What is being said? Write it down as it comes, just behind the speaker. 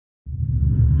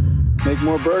make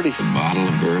more birdies. A bottle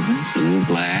of bourbon, a little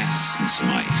glass, and some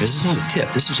ice. This is not a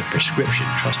tip. This is a prescription.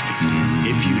 Trust me.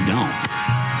 If you don't,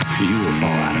 you will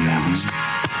fall out of balance.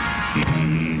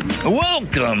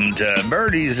 Welcome to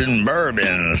Birdies and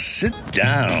Bourbon. Sit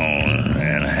down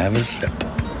and have a sip.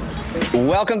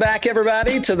 Welcome back,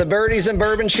 everybody, to the Birdies and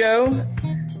Bourbon Show.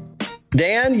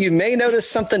 Dan, you may notice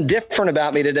something different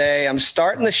about me today. I'm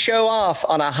starting the show off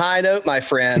on a high note, my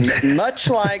friend. Much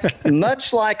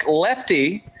like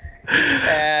Lefty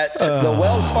at the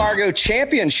Wells Fargo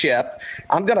Championship,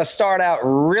 I'm going to start out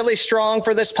really strong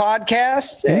for this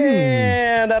podcast,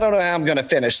 and I don't know how I'm going to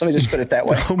finish. Let me just put it that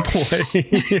way. Oh, boy.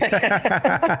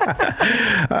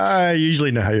 I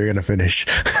usually know how you're going to finish.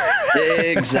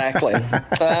 Exactly.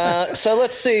 So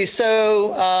let's see.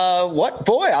 So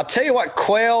I'll tell you what,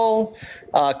 Quail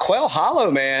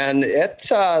Hollow, man,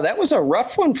 that was a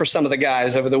rough one for some of the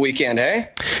guys over the weekend, hey?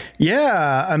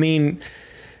 Yeah. I mean,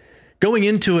 going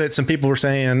into it, some people were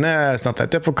saying, it's not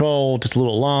that difficult, just a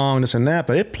little long, this and that,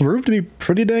 but it proved to be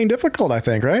pretty dang difficult, I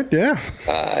think, right? Yeah.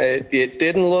 It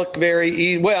didn't look very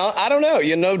easy. Well, I don't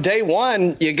know. Day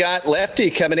one, you got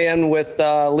Lefty coming in with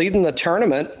leading the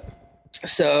tournament.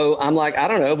 So I'm like, I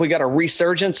don't know if we got a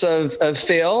resurgence of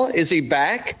Phil. Is he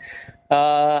back?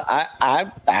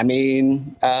 I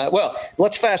mean,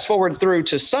 let's fast forward through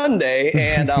to Sunday,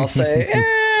 and I'll say,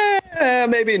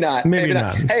 maybe not. Maybe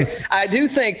not. Hey, I do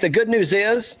think the good news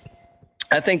is,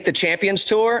 I think the Champions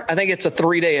Tour, I think it's a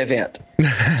 3-day event.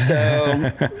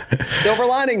 So silver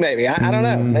lining, maybe. I don't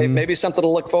know. Maybe something to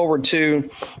look forward to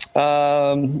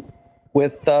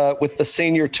with the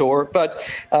Senior Tour. But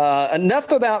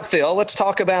enough about Phil. Let's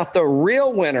talk about the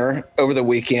real winner over the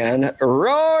weekend,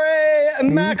 Rory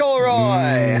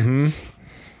McIlroy. Mm-hmm.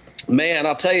 Man,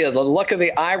 I'll tell you, the luck of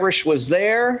the Irish was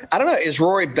there. I don't know. Is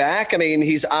Rory back? I mean,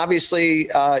 he's obviously,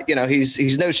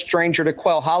 he's no stranger to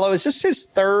Quail Hollow. Is this his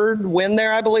third win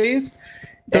there, I believe?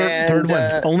 Third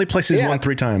win. Only place he's won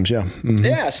 3 times. Yeah. Mm-hmm.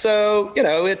 Yeah. So,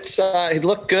 it's, he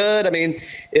looked good. I mean,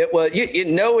 it was,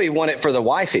 he won it for the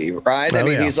wifey, right? I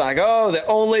mean, he's like, the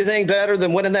only thing better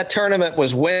than winning that tournament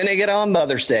was winning it on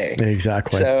Mother's Day.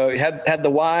 Exactly. So he had the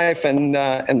wife and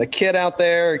the kid out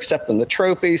there accepting the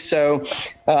trophy. So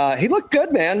he looked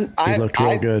good, man. He looked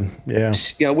real good. Yeah.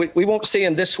 We won't see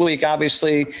him this week,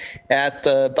 obviously, at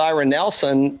the Byron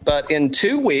Nelson, but in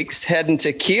 2 weeks heading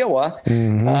to Kiowa,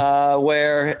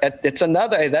 where it's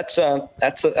another. That's a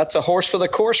horse for the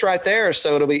course right there.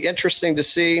 So it'll be interesting to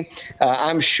see.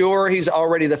 I'm sure he's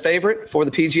already the favorite for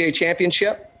the PGA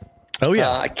Championship. Oh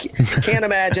yeah, I can't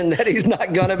imagine that he's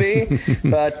not going to be.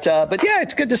 But yeah,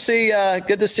 it's good to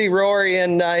see Rory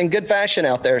in good fashion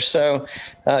out there. So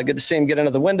good to see him get into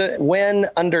the win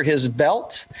under his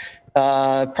belt.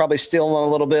 Probably stealing a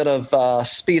little bit of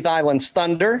Spieth Island's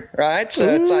thunder, right?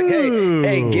 So it's like,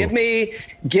 hey,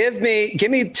 give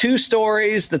me 2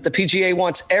 stories that the PGA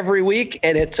wants every week,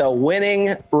 and it's a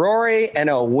winning Rory and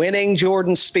a winning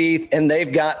Jordan Spieth, and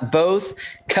they've got both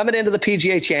coming into the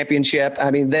PGA Championship. I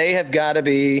mean, they have got to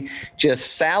be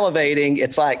just salivating.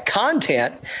 It's like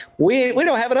content. We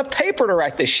don't have enough paper to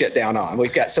write this shit down on.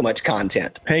 We've got so much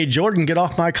content. Hey, Jordan, get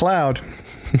off my cloud.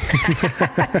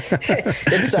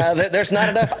 It's there's not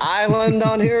enough island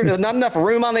on here. There's not enough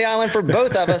room on the island for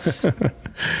both of us.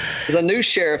 There's a new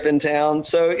sheriff in town.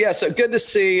 So yeah, so good to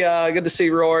see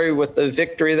Rory with the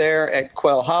victory there at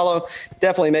Quail Hollow.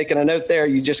 Definitely making a note there.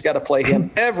 You just got to play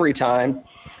him every time.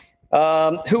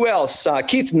 Who else?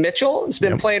 Keith Mitchell has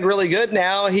been playing really good.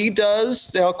 Now he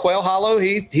does, Quail Hollow.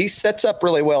 He sets up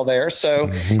really well there.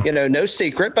 So, no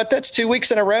secret, but that's 2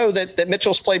 weeks in a row that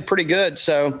Mitchell's played pretty good.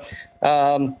 So,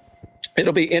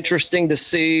 it'll be interesting to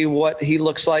see what he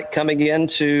looks like coming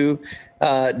into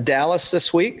Dallas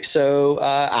this week. So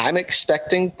I'm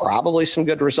expecting probably some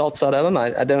good results out of him.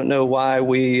 I don't know why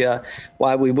we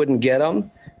wouldn't get them.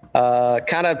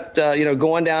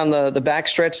 Going down the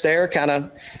backstretch there, kind of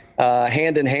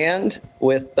hand in hand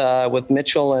with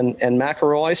Mitchell and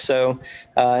McIlroy. So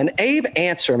and Abe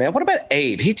Answer, man. What about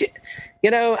Abe?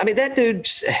 That dude,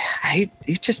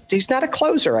 he's not a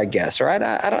closer, I guess, right?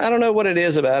 I don't know what it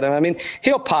is about him. I mean,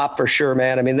 he'll pop for sure,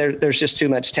 man. I mean, there's just too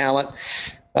much talent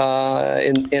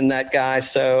in that guy.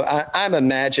 So I'm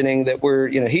imagining that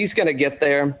he's going to get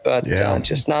there, but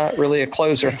just not really a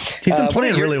closer. He's been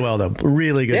playing really well, though.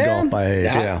 Really good golf by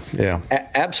Abe. Yeah.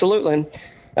 Absolutely.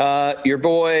 Your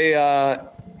boy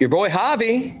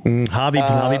Javi.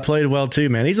 Javi played well too,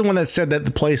 man. He's the one that said that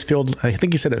the place I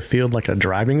think he said it felt like a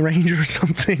driving range or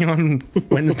something on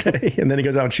Wednesday, and then he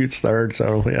goes out and shoots third.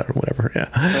 So yeah, whatever.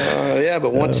 Yeah.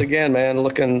 But once again, man,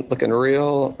 looking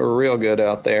real good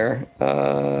out there.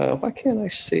 Why can't I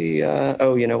see?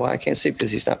 You know why I can't see?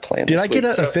 Because he's not playing. Did I get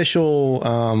an official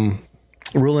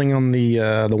ruling on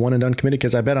the one and done committee?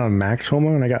 Because I bet on Max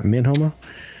Homa and I got Min Homa.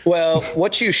 Well,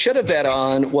 what you should have bet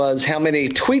on was how many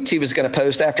tweets he was going to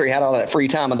post after he had all that free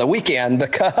time on the weekend,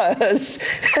 because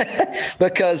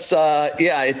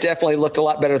it definitely looked a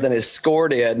lot better than his score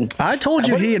did. I told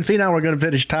you he and Finau were going to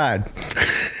finish tied.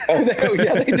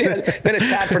 Yeah, they did. Finish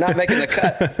tied for not making the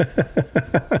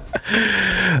cut.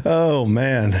 Oh,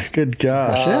 man. Good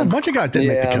gosh. A bunch of guys didn't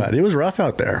make the cut. It was rough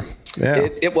out there. Yeah,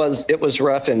 it was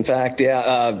rough. In fact,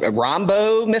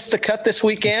 Rombo missed a cut this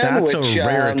weekend. That's which, a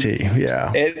rarity. He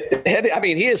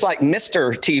is like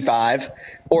Mr. T5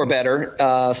 or better.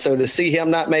 So to see him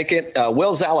not make it,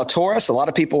 Will Zalatoris, a lot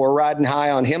of people were riding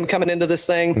high on him coming into this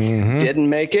thing. Didn't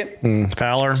make it.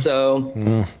 Fowler. So,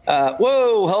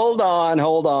 whoa, hold on.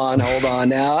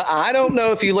 Now, I don't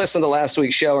know if you listened to last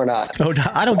week's show or not. Oh,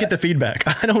 I don't get the feedback.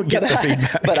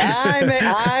 Feedback. But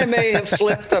I may have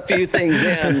slipped a few things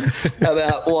in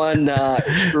about one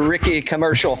Ricky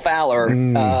Commercial Fowler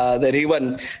that he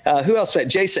wasn't. Who else?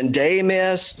 Jason Day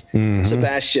missed.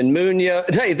 Sebastian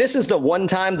Munoz. Hey, this is the one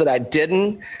time that I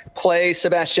didn't play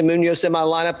Sebastian Munoz in my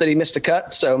lineup that he missed a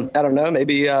cut. So I don't know.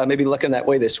 Maybe looking that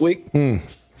way this week.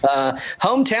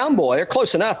 Hometown boy, or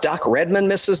close enough. Doc Redman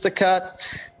misses the cut.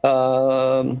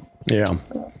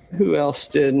 Who else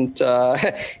didn't?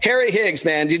 Harry Higgs,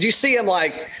 man. Did you see him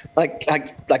like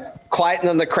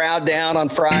quietening the crowd down on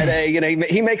Friday?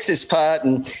 He makes his putt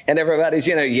and everybody's,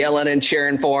 yelling and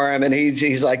cheering for him. And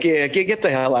he's like, yeah, get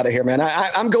the hell out of here, man.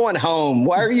 I'm going home.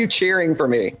 Why are you cheering for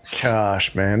me?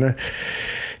 Gosh, man.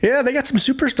 Yeah, they got some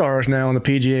superstars now on the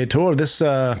PGA Tour. This, this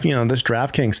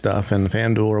DraftKings stuff and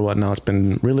FanDuel or whatnot, it's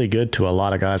been really good to a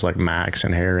lot of guys like Max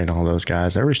and Harry and all those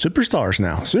guys. They're superstars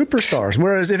now. Superstars.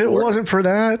 Whereas if it wasn't for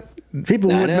that,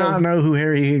 people would not know who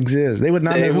Harry Higgs is. They would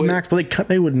not know who Max, but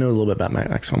they would know a little bit about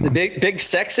Max Homa. The big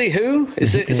sexy who?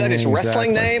 Is that his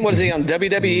wrestling name? What is he on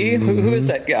WWE? Who is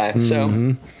that guy?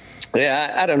 So.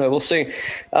 Yeah, I don't know. We'll see.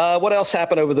 What else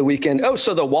happened over the weekend? Oh,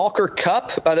 so the Walker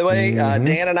Cup, by the way,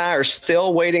 Dan and I are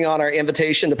still waiting on our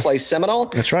invitation to play Seminole.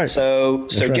 That's right. So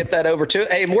get that over too.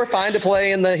 Hey, we're fine to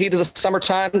play in the heat of the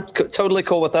summertime. Totally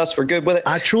cool with us. We're good with it.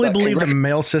 I truly believe the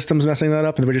mail system's messing that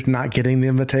up and we're just not getting the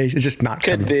invitation. It's just not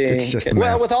coming. Could be. It's just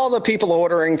with all the people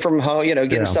ordering from home,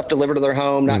 getting stuff delivered to their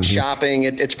home, not shopping,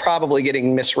 it's probably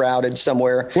getting misrouted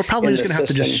somewhere. We're probably just going to have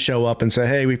to just show up and say,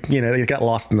 hey, it got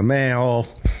lost in the mail.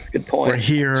 Good point. We're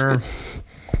here.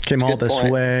 Came all this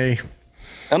way.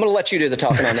 I'm going to let you do the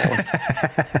talking on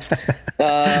that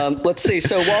one. Let's see.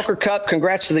 So Walker Cup,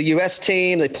 congrats to the U.S.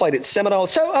 team. They played at Seminole.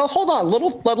 So hold on,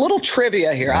 little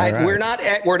trivia here. Right. We're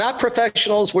not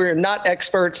professionals. We're not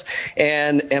experts,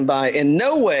 and in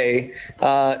no way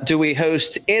do we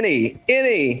host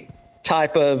any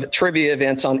type of trivia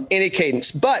events on any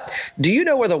cadence. But do you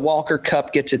know where the Walker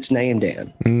Cup gets its name,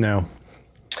 Dan? No.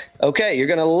 Okay, you're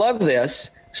going to love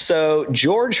this. So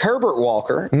George Herbert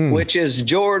Walker, which is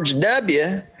George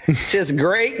W., it's his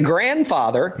great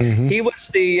grandfather. He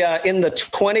was in the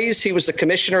 20s. He was the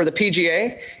commissioner of the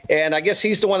PGA, and I guess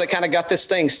he's the one that kind of got this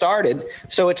thing started.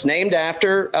 So it's named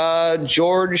after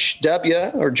George W.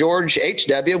 or George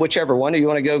H.W., whichever one you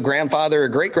want to go, grandfather or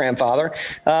great grandfather.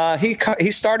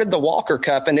 He started the Walker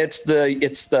Cup, and it's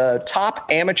the top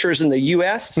amateurs in the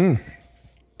U.S.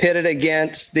 Pitted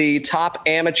against the top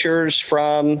amateurs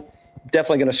from.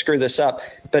 Definitely going to screw this up,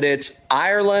 but it's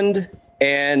Ireland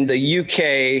and the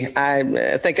UK.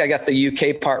 I think I got the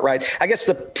UK part right. I guess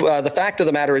the fact of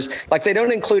the matter is, they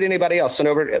don't include anybody else. So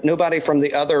nobody from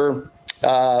the other.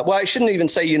 I shouldn't even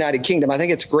say United Kingdom. I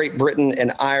think it's Great Britain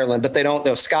and Ireland, but they don't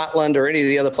know Scotland or any of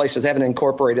the other places haven't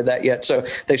incorporated that yet. So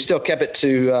they've still kept it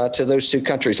to those two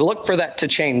countries. Look for that to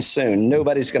change soon.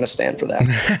 Nobody's going to stand for that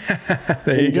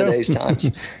in today's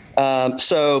times.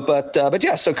 So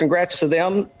congrats to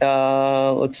them.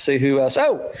 Let's see who else.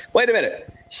 Oh, wait a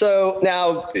minute. So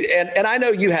now, and I know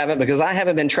you haven't, because I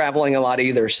haven't been traveling a lot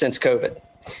either since COVID.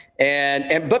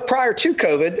 But prior to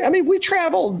COVID, I mean, we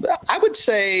traveled, I would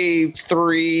say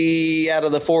 3 out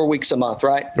of the 4 weeks a month,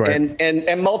 right?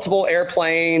 And multiple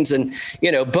airplanes and,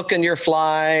 booking your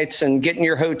flights and getting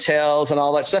your hotels and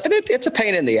all that stuff. And it's a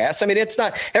pain in the ass. I mean, it's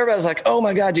not, everybody's like, oh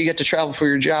my God, you get to travel for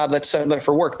your job. That's so much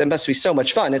for work. That must be so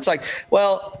much fun. It's like,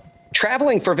 well,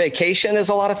 traveling for vacation is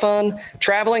a lot of fun.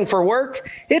 Traveling for work,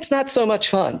 it's not so much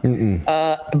fun.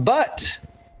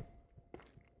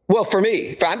 Well, for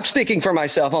me, I'm speaking for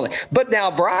myself only. But now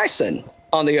Bryson,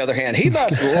 on the other hand, he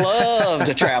must love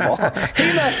to travel.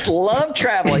 He must love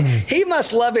traveling. He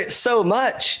must love it so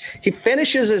much. He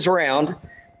finishes his round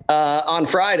on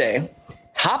Friday,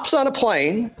 hops on a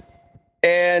plane,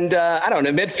 And I don't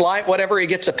know, mid-flight, whatever, he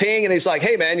gets a ping and he's like,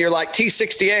 "Hey man, you're like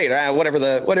T68,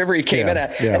 whatever he came in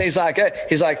at." Yeah. And he's like,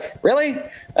 "Really?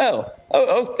 Oh,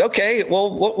 okay.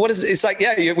 Well, what is it?" It's like,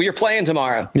 "Yeah, you're playing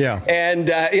tomorrow." Yeah.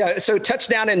 And so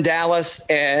touchdown in Dallas,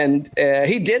 and I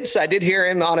did hear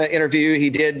him on an interview. He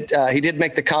did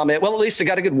make the comment, "Well, at least I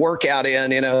got a good workout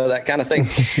in," that kind of thing.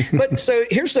 But so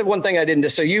here's the one thing I didn't do.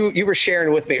 So you were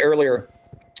sharing with me earlier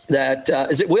that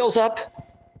is it Wheels Up?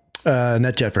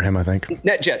 NetJet for him, I think.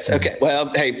 NetJets. Okay.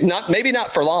 Well, hey, maybe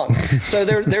not for long. So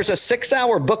there's a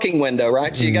 6-hour booking window,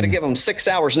 right? So you got to give him 6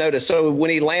 hours notice. So when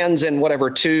he lands in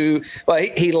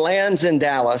he lands in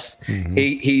Dallas,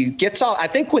 he gets off. I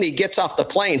think when he gets off the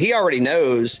plane, he already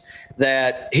knows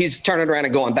that he's turning around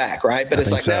and going back, right? But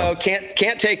it's like, no,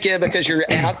 can't take you because you're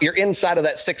inside of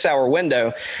that 6-hour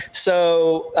window.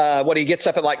 So he gets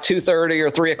up at like 2:30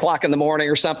 or 3 o'clock in the morning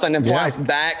or something and flies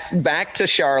back to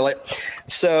Charlotte.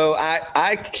 So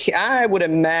I would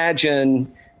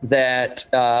imagine that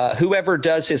whoever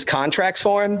does his contracts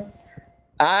for him,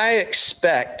 I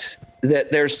expect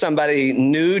that there's somebody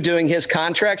new doing his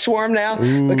contracts for him now.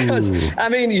 Ooh. Because I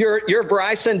mean, you're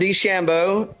Bryson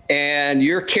DeChambeau and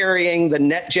you're carrying the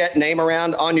NetJet name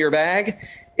around on your bag.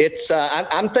 It's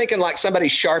I'm thinking like somebody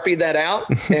Sharpied that out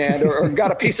or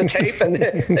got a piece of tape and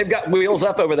they've got Wheels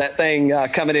Up over that thing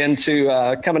coming into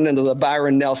the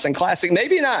Byron Nelson Classic.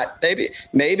 Maybe not.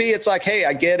 Maybe it's like, hey,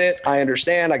 I get it. I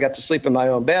understand. I got to sleep in my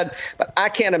own bed, but I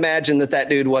can't imagine that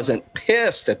dude wasn't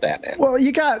pissed at that, man. Well,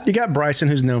 you got Bryson,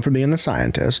 who's known for being the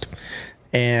scientist.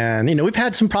 And, we've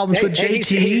had some problems with JT.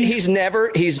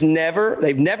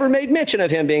 They've never made mention of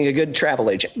him being a good travel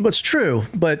agent. That's true.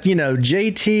 But,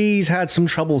 JT's had some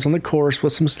troubles on the course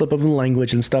with some slip of the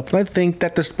language and stuff. And I think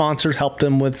that the sponsors helped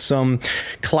him with some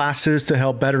classes to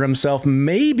help better himself.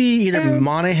 Maybe either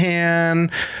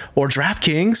Monahan or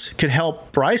DraftKings could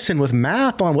help Bryson with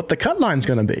math on what the cut line's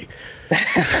going to be.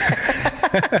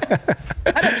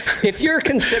 If you're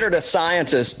considered a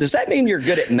scientist, does that mean you're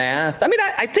good at math? I mean,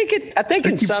 I think you have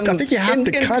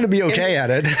to kind of be okay at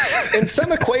it. In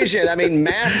some equation, I mean,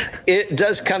 math, it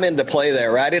does come into play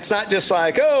there, right? It's not just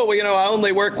like, I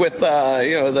only work with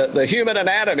the human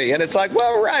anatomy, and it's like,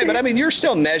 well, right, but I mean, you're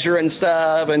still measuring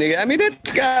stuff, and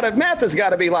math has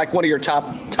got to be like one of your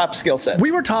top skill sets.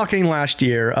 We were talking last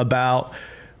year about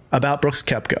Brooks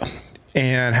Koepka.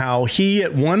 And how he,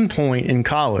 at one point in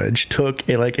college, took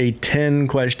a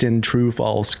 10-question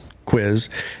true-false quiz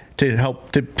to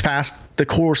help to pass the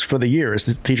course for the year. As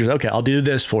the teacher's, okay, I'll do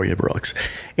this for you, Brooks.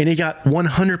 And he got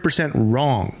 100%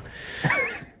 wrong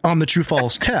on the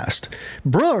true-false test.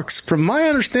 Brooks, from my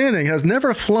understanding, has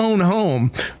never flown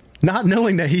home not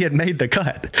knowing that he had made the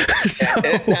cut. So.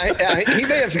 He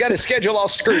may have got his schedule all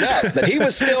screwed up, but he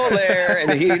was still there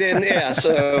and he didn't. Yeah.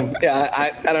 So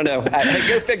I don't know.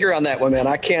 Go figure on that one, man.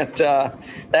 I can't,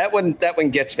 that one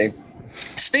gets me.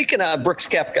 Speaking of Brooks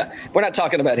Koepka, we're not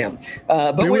talking about him,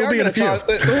 but we are going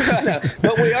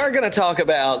to talk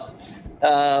about,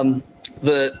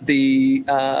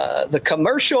 the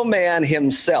commercial man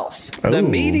himself, the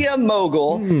media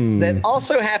mogul that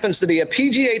also happens to be a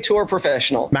PGA Tour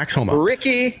professional, Max Homa.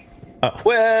 Ricky.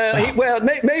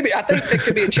 Maybe I think there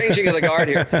could be a changing of the guard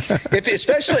here,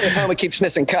 especially if Homa keeps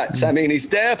missing cuts. I mean, he's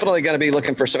definitely going to be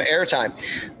looking for some airtime.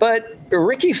 But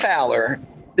Ricky Fowler,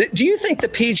 do you think the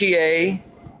PGA?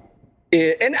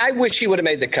 And I wish he would have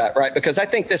made the cut, right? Because I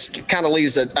think this kind of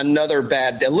leaves a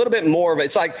little bit more of it.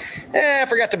 It's like, I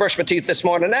forgot to brush my teeth this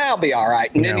morning. I'll be all right.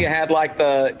 And then you had like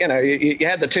you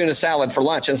had the tuna salad for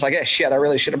lunch. And it's like, shit, I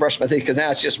really should have brushed my teeth because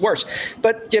now it's just worse.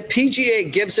 But the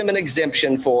PGA gives him an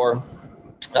exemption for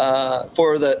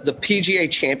the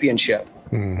PGA Championship.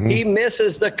 Mm-hmm. He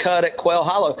misses the cut at Quail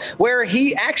Hollow, where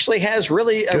he actually has a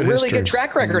really good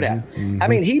track record at. Mm-hmm. I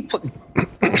mean,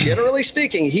 generally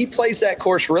speaking, he plays that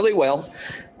course really well.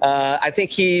 I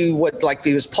think he was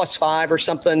 +5 or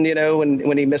something,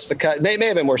 when he missed the cut. May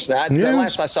have been worse than that. The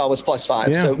last I saw was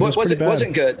 +5. So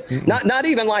wasn't good. Mm-mm. Not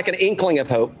even like an inkling of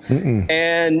hope. Mm-mm.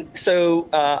 And so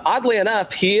oddly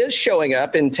enough, he is showing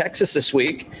up in Texas this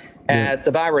week at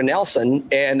the Byron Nelson,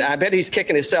 and I bet he's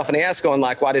kicking himself in the ass going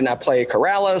like, why didn't I play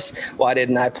Corrales? Why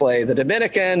didn't I play the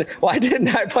Dominican? Why didn't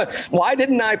I play?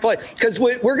 Because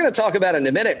we're going to talk about it in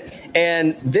a minute.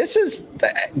 And this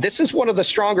is one of the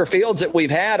stronger fields that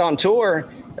we've had on tour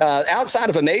outside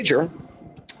of a major.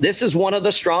 This is one of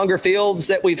the stronger fields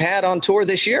that we've had on tour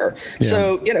this year. Yeah.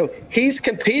 So, he's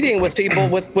competing with people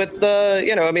with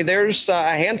there's a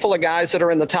handful of guys that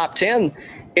are in the top 10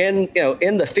 in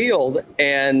the field,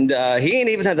 and he ain't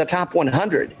even at the top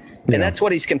 100. And that's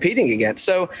what he's competing against.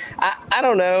 So I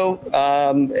don't know,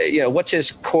 what's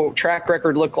his track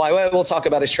record look like? Well, we'll talk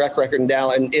about his track record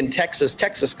in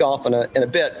Texas golf in a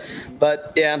bit.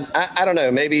 But yeah, I don't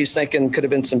know. Maybe he's thinking could have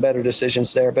been some better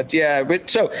decisions there. But yeah,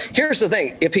 so here's the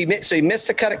thing: he missed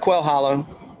the cut at Quail Hollow.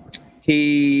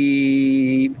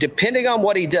 He, depending on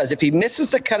what he does, if he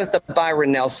misses the cut at the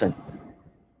Byron Nelson,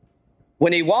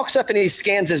 when he walks up and he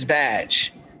scans his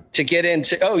badge to get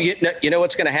into, you know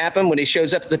what's going to happen when he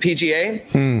shows up to the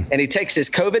PGA and he takes his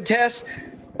COVID test?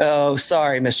 Oh,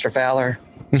 sorry, Mr. Fowler.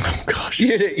 Oh, gosh.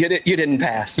 You didn't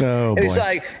pass. Oh, and he's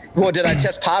like, well, did I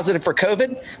test positive for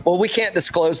COVID? Well, we can't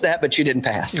disclose that, but you didn't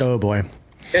pass. Oh, boy.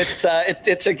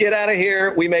 It's a get out of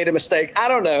here. We made a mistake. I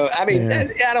don't know. I mean,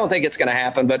 I don't think it's going to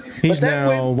happen. But he's now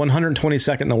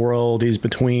 122nd in the world. He's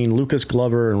between Lucas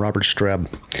Glover and Robert Streb.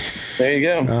 There you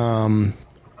go.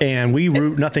 And we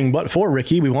root nothing but for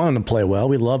Ricky. We want him to play well.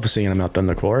 We love seeing him out on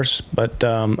the course. But,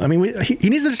 he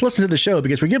needs to just listen to the show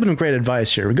because we're giving him great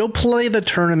advice here. We go play the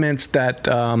tournaments that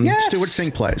Stuart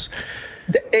Sink plays.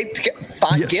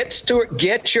 Get Stuart.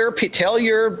 Tell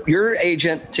your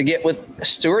agent to get with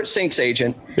Stuart Sink's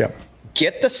agent. Yep.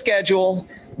 Get the schedule.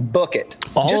 Book it.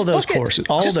 All of those courses,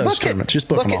 all of those tournaments. Just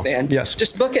book them all, man. Yes.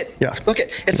 Just book it. Yeah. Book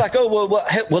it. It's like,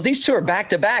 well, these two are back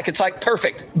to back. It's like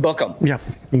perfect. Book them. Yeah.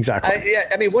 Exactly.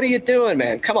 I mean, what are you doing,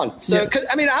 man? Come on. So,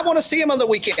 I want to see him on the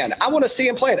weekend. I want to see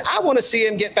him play it. I want to see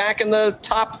him get back in the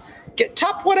top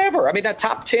whatever. I mean, that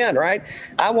top 10, right?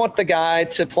 I want the guy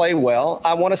to play well.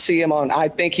 I want to see him on. I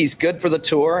think he's good for the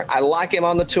tour. I like him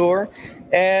on the tour.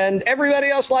 And everybody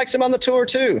else likes him on the tour,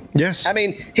 too. Yes. I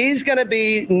mean, he's going to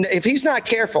be, if he's not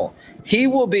careful, he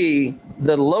will be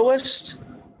the lowest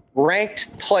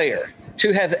ranked player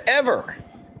to have ever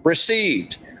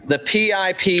received the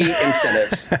PIP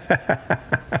incentive.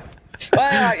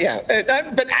 Well, yeah.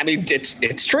 But, I mean,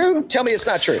 it's true. Tell me it's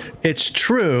not true. It's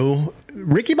true.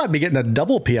 Ricky might be getting a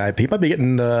double PIP. He might be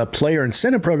getting the player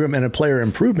incentive program and a player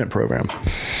improvement program.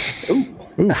 Ooh.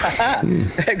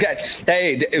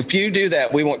 Hey, if you do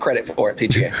that, we want credit for it,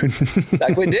 PGA.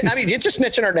 Like we did. I mean, you just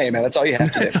mention our name, man. That's all you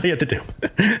have to do. That's all you have to do.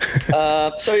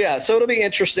 So it'll be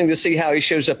interesting to see how he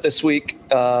shows up this week.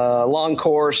 Long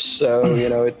course, so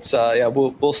it's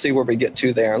we'll see where we get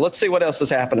to there. Let's see what else is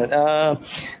happening.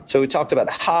 So we talked about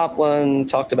Hovland,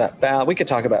 talked about Fowler. We could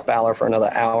talk about Fowler for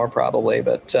another hour probably,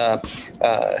 but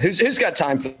who's got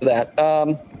time for that?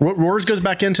 Roars goes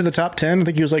back into the top 10. I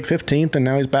think he was like 15th, and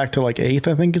now he's back to like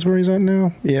 8th. I think is where he's at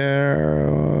now.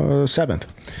 Yeah, 7th.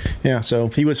 Yeah, so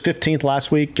he was 15th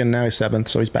last week, and now he's 7th.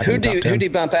 So he's back in the top 10. Who did he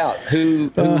bump out? Who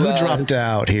dropped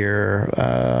out here?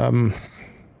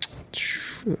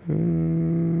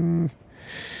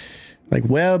 Like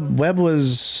Webb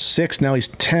was 6th. Now he's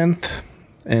 10th.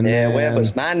 And Webb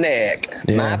was my neck,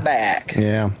 my back.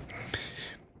 Yeah.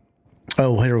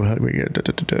 Oh, here we go.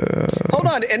 Hold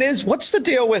on, and what's the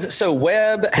deal with? So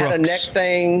Webb had a neck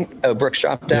thing. Oh, Brooks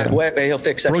dropped out. Yeah. Webb, he'll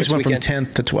fix that Brooks this went weekend. from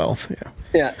 10th to 12th. Yeah.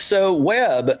 Yeah. So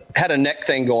Webb had a neck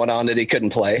thing going on that he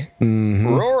couldn't play. Mm-hmm.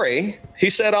 Rory, he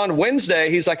said on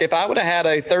Wednesday, he's like, if I would have had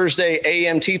a Thursday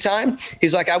AM tee time,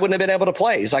 he's like, I wouldn't have been able to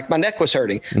play. He's like, my neck was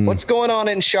hurting. What's going on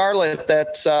in Charlotte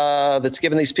that's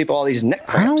giving these people all these neck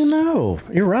cramps? I don't know.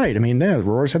 You're right. I mean,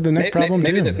 Rory's had the neck problem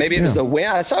too. Maybe it was the wind.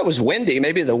 I saw it was windy.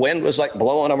 Maybe the wind was like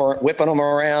blowing them or whipping them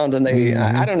around, and they.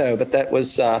 I don't know, but that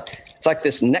was. It's like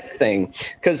this neck thing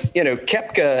because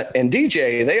Koepka and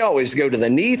DJ, they always go to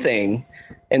the knee thing.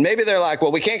 And maybe they're like,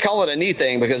 well, we can't call it a knee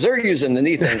thing because they're using the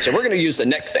knee thing. So we're going to use the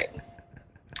neck thing.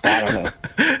 I don't know.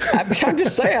 I'm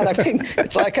just saying. I mean,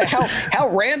 it's like how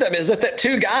random is it that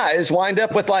two guys wind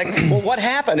up with like, well, what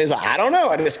happened? Is I don't know.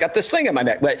 I just got this thing in my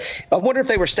neck. But I wonder if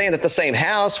they were staying at the same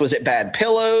house. Was it bad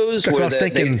pillows? That's what I was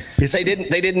thinking. They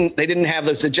didn't have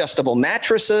those adjustable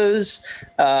mattresses.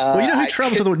 Well, who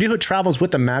travels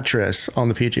with the mattress on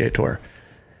the PGA Tour?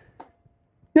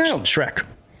 No, Shrek.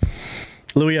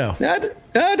 Louis O.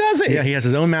 Does he? Yeah, he has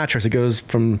his own mattress. It goes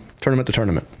from tournament to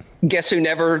tournament. Guess who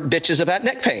never bitches about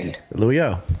neck pain? Louis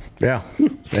O. Yeah,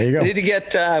 there you go. We need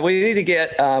to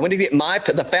get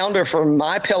the founder from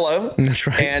My Pillow. That's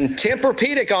right. And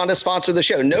Tempur-Pedic on to sponsor the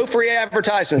show. No free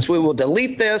advertisements. We will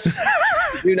delete this.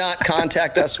 Do not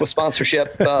contact us with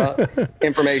sponsorship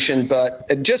information.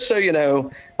 But just so you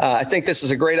know, I think this is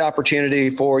a great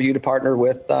opportunity for you to partner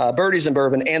with Birdies and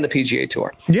Bourbon and the PGA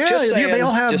Tour. Yeah, they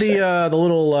all have the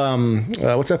little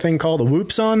what's that thing called? The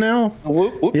Whoops on now.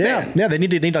 Whoop band. Yeah. They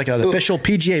need like an official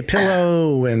PGA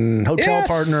pillow and hotel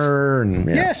partner.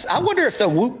 And, Yes, I wonder if the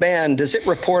Whoop band, does it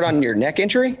report on your neck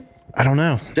injury? I don't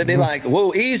know. Does it be like,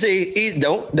 whoa, easy,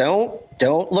 don't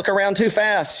look around too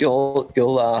fast. You'll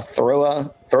throw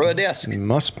a disc.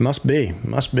 Must be.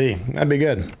 That'd be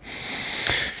good.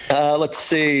 Let's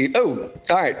see. Oh,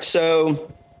 all right. So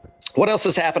what else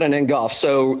is happening in golf?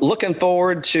 So looking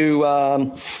forward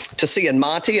to seeing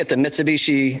Monty at the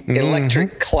Mitsubishi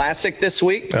Electric Classic this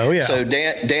week. Oh, yeah. So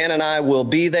Dan and I will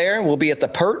be there. We'll be at the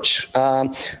Perch. Who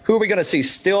are we going to see?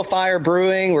 Stillfire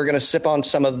Brewing. We're going to sip on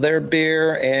some of their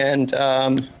beer and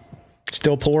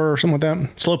Still pour or something like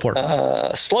that? Slow pour.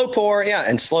 slow pour. Yeah,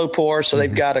 and slow pour. So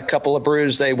they've got a couple of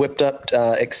brews they whipped up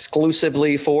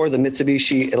exclusively for the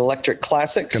Mitsubishi Electric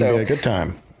Classic. Gonna be a good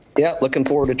time. Yeah, looking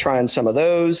forward to trying some of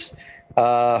those.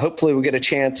 Hopefully we'll get a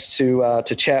chance to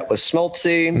chat with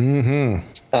Smoltzy.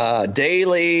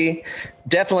 Daily,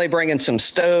 definitely bringing some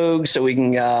Stogue so we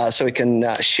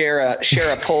can share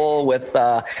a pull with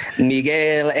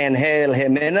Miguel Angel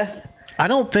Jimenez. I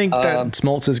don't think that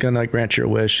Smoltz is going to grant your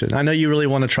wish. And I know you really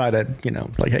want to try to,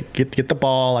 like, hey, get the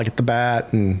ball, I get the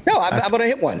bat. And no, I'm going to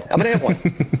hit one. I'm going to hit one.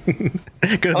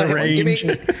 Go to the range. Give me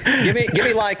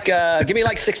like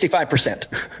 65%.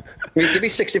 Give me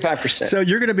 65%. So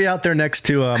you're going to be out there next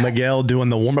to Miguel doing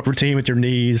the warm-up routine with your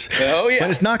knees. Oh yeah.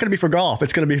 But it's not going to be for golf.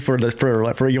 It's going to be for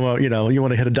you want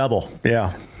to hit a double.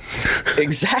 Yeah.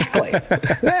 Exactly.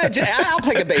 I'll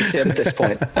take a base hit at this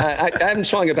point. I haven't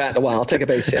swung a bat in a while. I'll take a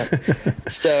base hit.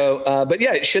 So, but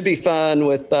yeah, it should be fun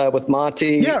with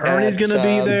Monty. Yeah, Ernie's going to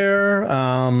be there.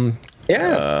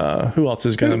 Who else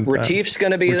is going to? Retief's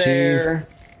going to be there.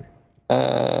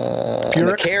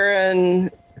 McCarron.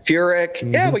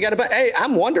 Furyk. Yeah, we got about. Hey,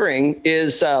 I'm wondering,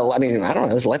 is I don't know,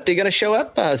 is Lefty going to show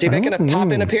up? Is he making a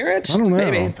pop-in appearance? I don't know.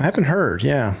 Maybe. I haven't heard.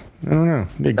 Yeah, I don't know.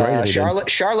 It'd be great.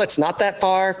 Charlotte's not that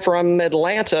far from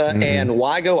Atlanta, and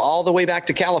why go all the way back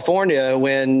to California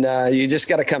when you just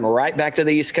got to come right back to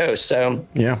the East Coast? So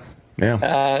yeah,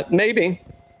 maybe.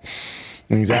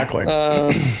 Exactly.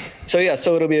 So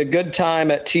it'll be a good time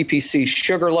at TPC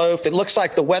Sugarloaf. It looks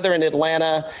like the weather in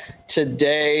Atlanta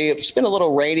today, it's been a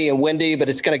little rainy and windy, but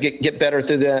it's going to get better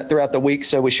throughout the week.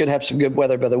 So we should have some good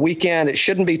weather by the weekend. It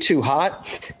shouldn't be too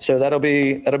hot, so that'll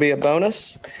be a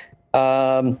bonus.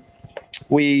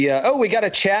 We got a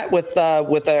chat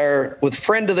with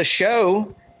friend of the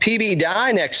show, PB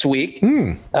Dye, next week.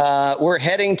 We're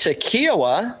heading to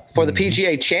Kiowa for the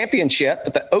PGA Championship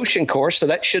at the Ocean Course, so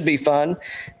that should be fun.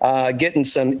 Getting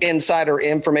some insider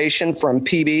information from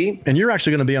PB. And you're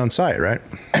actually going to be on site, right?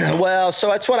 Well, so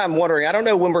that's what I'm wondering. I don't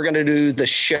know when we're going to do the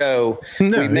show.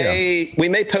 We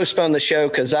may postpone the show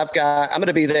because I'm going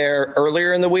to be there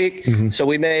earlier in the week. So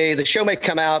the show may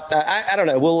come out. I don't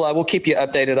know. We'll keep you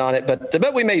updated on it,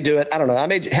 but we may do it. I don't know. I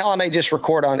may just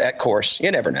record on at course.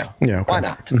 You never know. Yeah. Okay. Why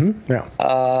not? Yeah.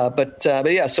 But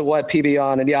yeah, so we'll have PB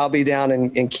on, and yeah, I'll be down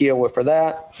in Kiowa for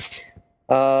that.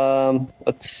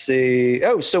 Let's see.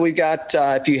 Oh, so we got,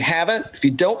 if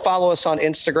you don't follow us on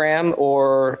Instagram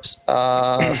or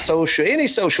any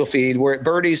social feed, we're at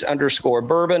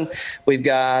birdies_bourbon. We've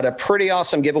got a pretty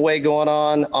awesome giveaway going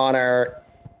on our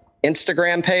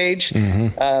Instagram page.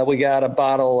 We got a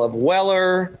bottle of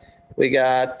Weller. We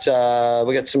got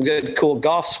some good, cool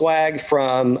golf swag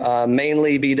from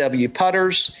mainly BW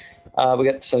Putters. We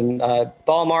got some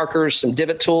ball markers, some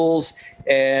divot tools,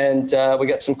 and we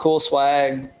got some cool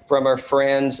swag from our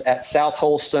friends at South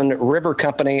Holston River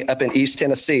Company up in East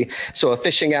Tennessee. So a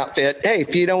fishing outfit. Hey,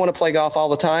 if you don't want to play golf all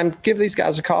the time, give these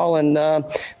guys a call, and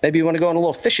maybe you want to go on a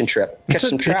little fishing trip, catch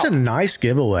some trout. It's a nice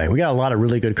giveaway. We got a lot of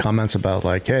really good comments about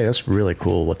like, hey, that's really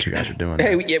cool what you guys are doing.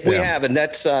 Hey, we have, and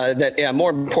that's that. Yeah. More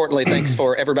importantly, thanks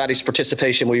for everybody's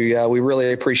participation. We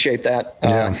really appreciate that.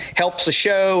 Helps the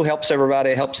show, helps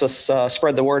everybody, helps us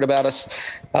spread the word about us,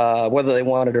 whether they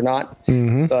want it or not.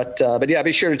 But yeah,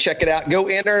 be sure to check it out. Go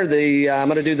enter. I'm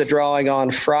going to do the drawing on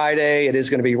Friday. It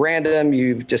is going to be random.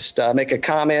 You just make a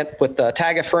comment with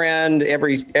tag a friend.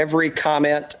 Every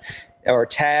comment or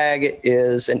tag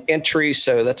is an entry,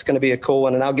 so that's going to be a cool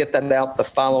one. And I'll get that out the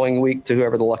following week to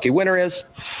whoever the lucky winner is.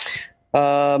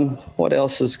 What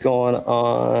else is going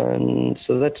on?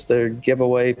 So that's the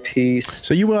giveaway piece.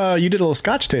 So you did a little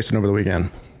Scotch tasting over the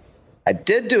weekend. I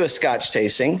did do a Scotch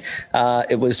tasting.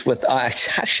 It was with, I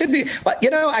should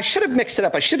have mixed it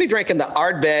up. I should be drinking the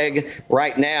Ardbeg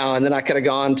right now, and then I could have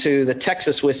gone to the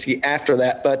Texas whiskey after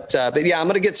that. But yeah, I'm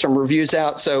going to get some reviews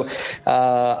out. So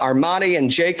Armani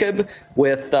and Jacob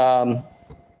with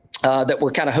that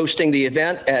we're kind of hosting the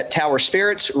event at Tower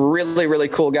Spirits. Really, really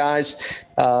cool guys.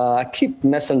 I keep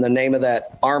messing the name of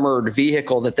that armored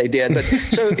vehicle that they did. But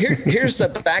so here's the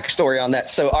backstory on that.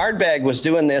 So Ardbeg was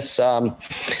doing this.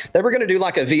 They were going to do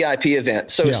like a VIP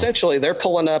event. So essentially they're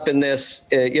pulling up in this,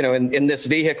 in this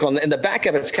vehicle, and the back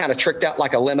of it's kind of tricked out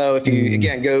like a limo. If you,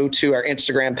 again, go to our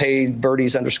Instagram page,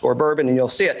 birdies_bourbon, and you'll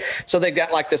see it. So they've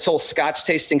got like this whole Scotch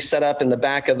tasting set up in the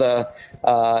back of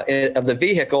the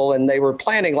vehicle. And they were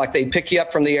planning like they'd pick you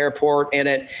up from the airport in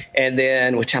it. And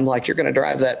then, which I'm like, you're going to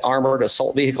drive that armored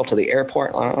assault vehicle to the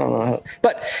airport? I don't know.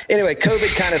 But anyway,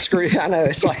 COVID kind of screwed. I know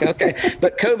it's like, okay,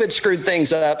 but COVID screwed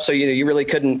things up. So, you really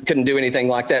couldn't do anything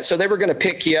like that. So they were going to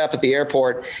pick you up at the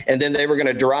airport, and then they were going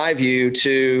to drive you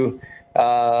to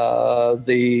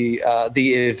the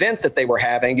event that they were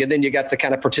having, and then you got to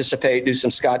kind of participate, do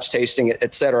some Scotch tasting,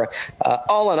 et cetera.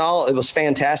 All in all, it was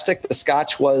fantastic. The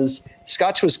Scotch was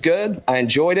good. I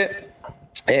enjoyed it.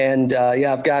 And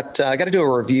I've got to do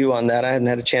a review on that. I haven't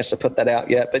had a chance to put that out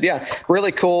yet, but yeah,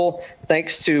 really cool.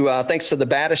 Thanks to the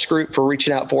Badish group for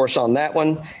reaching out for us on that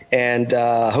one, and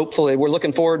hopefully we're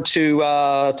looking forward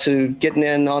to getting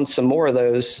in on some more of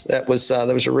those. That was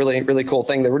a really, really cool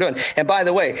thing that we're doing. And by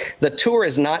the way, the tour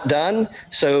is not done,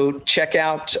 so check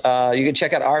out you can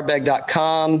check out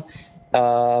ardbeg.com.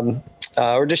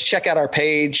 Or just check out our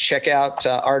page, check out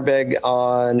Ardbeg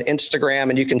on Instagram,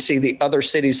 and you can see the other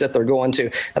cities that they're going to.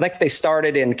 I think they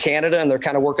started in Canada, and they're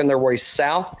kind of working their way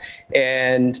south.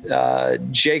 And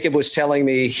Jacob was telling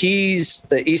me he's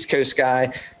the East Coast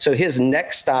guy, so his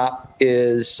next stop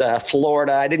is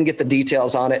Florida. I didn't get the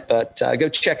details on it, but go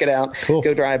check it out. Cool.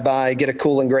 Go drive by, get a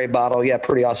cool and gray bottle. Yeah,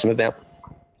 pretty awesome event.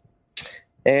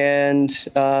 And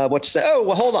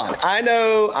hold on.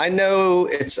 I know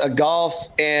it's a golf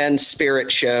and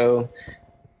spirit show,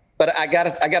 but I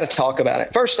gotta talk about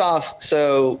it. First off,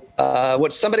 so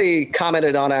what somebody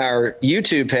commented on our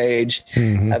YouTube page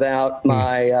about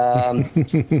my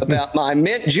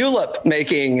mint julep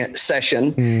making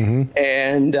session,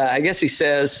 and I guess he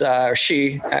says or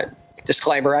she,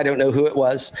 disclaimer, I don't know who it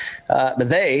was, but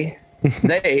they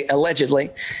allegedly.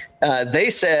 They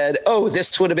said, "Oh,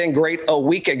 this would have been great a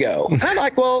week ago." And I'm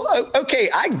like, "Well, okay,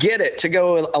 I get it to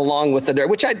go along with the dirt,"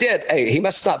 which I did. Hey, they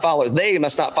must not follow us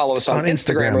on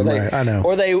Instagram, or right, I know.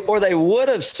 or they would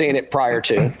have seen it prior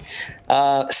to.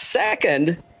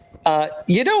 Second,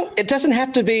 it doesn't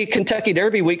have to be Kentucky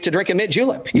Derby week to drink a mint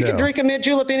julep. You can drink a mint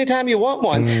julep anytime you want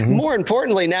one. More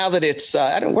importantly, now that it's,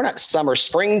 we're not summer,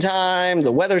 springtime,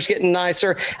 the weather's getting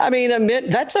nicer. I mean, a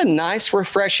mint, that's a nice,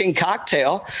 refreshing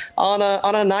cocktail on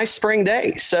a nice spring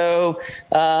day. So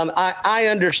I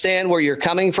understand where you're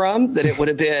coming from, that it would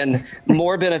have been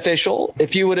more beneficial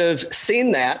if you would have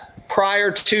seen that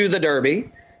prior to the Derby.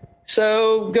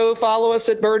 So go follow us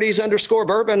at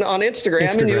birdies_bourbon on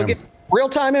Instagram. And you'll get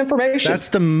real-time information. That's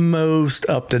the most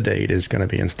up-to-date is going to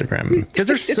be Instagram, because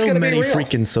there's so many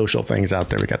freaking social things out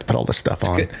there. We got to put all this stuff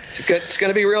on. It's going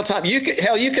to be real time. You could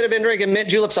have been drinking mint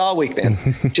juleps all week, man.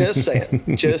 Just saying.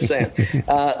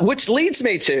 Which leads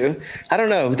me to, I don't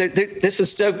know. This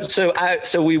is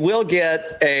so we will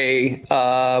get a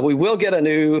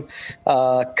new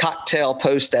cocktail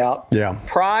post out. Yeah.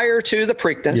 Prior to the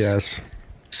Preakness. Yes.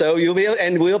 So you'll be able,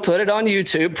 and we'll put it on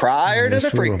YouTube prior to the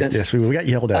Preakness. Yes, we got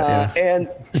yelled at. Yeah. And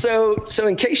so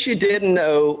in case you didn't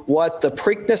know what the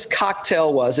Preakness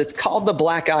cocktail was, it's called the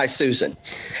Black Eye Susan.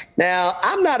 Now,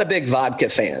 I'm not a big vodka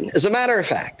fan. As a matter of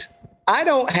fact, I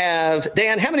don't have,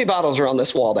 Dan, how many bottles are on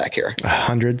this wall back here?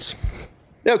 Hundreds.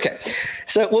 Okay,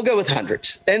 so we'll go with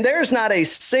hundreds. And there's not a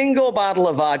single bottle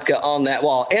of vodka on that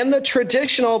wall. And the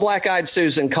traditional Black Eyed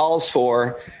Susan calls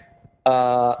for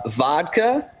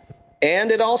vodka,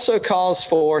 and it also calls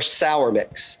for sour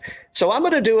mix. So I'm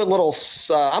going to do a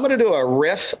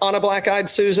riff on a Black Eyed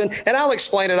Susan, and I'll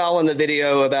explain it all in the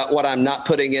video about what I'm not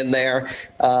putting in there.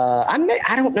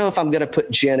 I don't know if I'm going to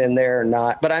put gin in there or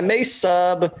not, but I may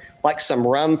sub like some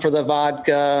rum for the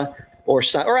vodka, or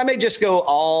I may just go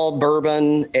all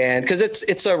bourbon, and because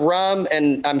it's a rum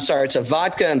and it's a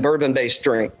vodka and bourbon based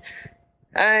drink.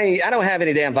 I don't have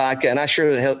any damn vodka, and I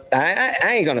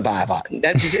ain't going to buy a vodka.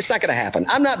 It's not going to happen.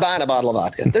 I'm not buying a bottle of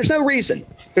vodka. There's no reason.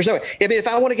 I mean, if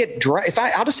I want to get dry,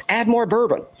 I'll just add more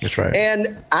bourbon. That's right.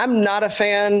 And I'm not a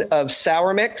fan of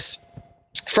sour mix,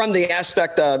 from the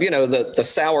aspect of, the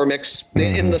sour mix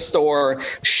in the store,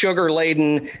 sugar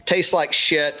laden, tastes like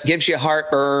shit, gives you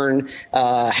heartburn,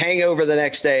 hangover the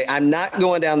next day. I'm not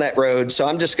going down that road. So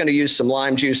I'm just going to use some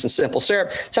lime juice and simple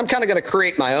syrup. So I'm kind of going to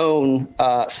create my own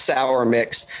sour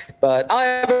mix, but I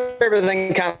have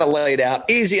everything kind of laid out,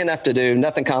 easy enough to do,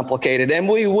 nothing complicated. And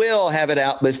we will have it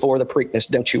out before the Preakness.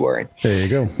 Don't you worry. There you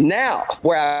go. Now,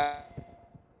 where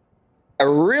I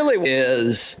really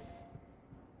is,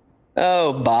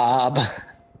 oh, Bob.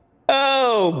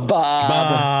 Oh,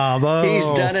 Bob. Bob, oh. He's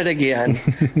done it again.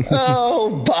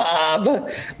 Oh, Bob.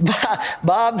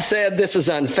 Bob said this is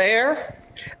unfair.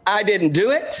 I didn't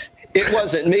do it. It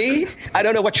wasn't me. I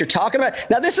don't know what you're talking about.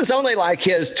 Now, this is only like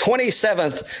his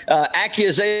 27th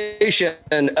accusation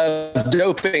of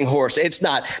doping horse. It's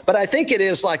not. But I think it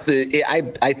is like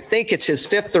I think it's his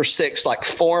 5th or 6th like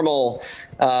formal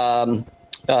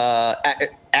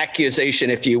accusation,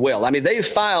 if you will. I mean, they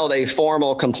filed a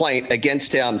formal complaint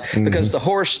against him because the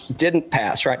horse didn't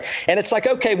pass, right? And it's like,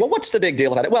 okay, well, what's the big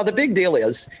deal about it? Well, the big deal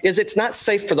is it's not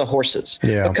safe for the horses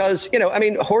because, I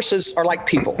mean, horses are like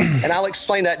people. And I'll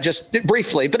explain that just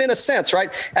briefly, but in a sense, right?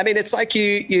 I mean, it's like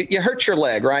you hurt your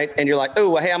leg, right? And you're like,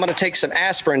 oh, hey, I'm going to take some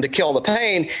aspirin to kill the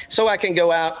pain so I can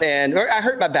go out or I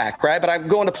hurt my back, right? But I'm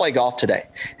going to play golf today.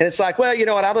 And it's like, well, you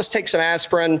know what? I'll just take some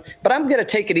aspirin, but I'm going to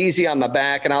take it easy on my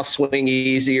back and I'll swing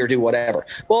easy or do whatever.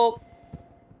 Well,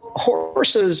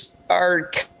 horses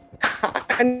are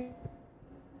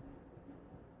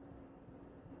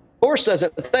horse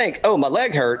doesn't think, oh, my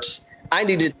leg hurts, I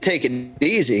need to take it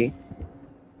easy.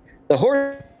 The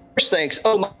horse thinks,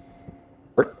 oh,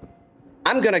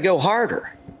 I'm going to go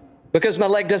harder because my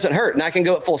leg doesn't hurt and I can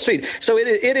go at full speed. So it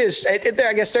is. I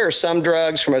guess there are some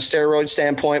drugs from a steroid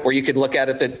standpoint where you could look at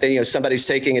it that somebody's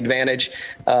taking advantage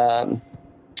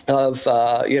of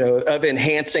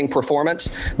enhancing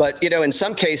performance. But, in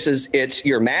some cases, it's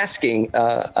you're masking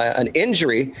an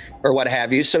injury or what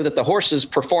have you so that the horse is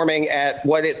performing at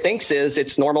what it thinks is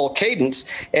its normal cadence.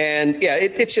 And,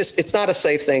 it's not a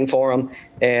safe thing for him.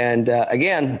 And,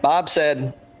 again, Bob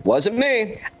said, wasn't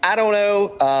me. I don't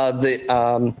know.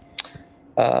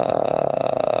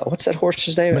 What's that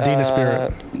horse's name? Medina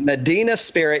Spirit. Medina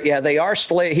Spirit. Yeah, they are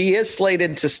he is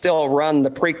slated to still run the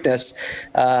Preakness.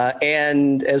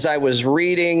 And as I was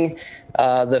reading,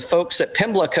 the folks at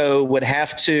Pimlico would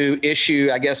have to issue,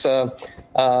 I guess, a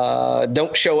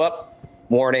don't show up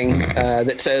warning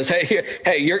that says,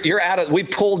 hey, you're out of, we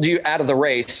pulled you out of the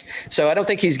race. So I don't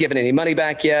think he's given any money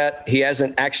back yet. He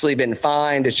hasn't actually been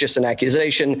fined. It's just an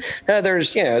accusation.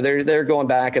 They're going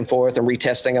back and forth and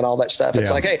retesting and all that stuff. It's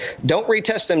like, hey, don't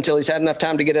retest him until he's had enough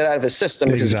time to get it out of his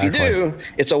system, because if you do,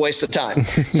 it's a waste of time.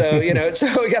 So,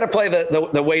 so we got to play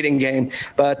the waiting game.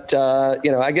 But,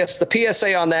 I guess the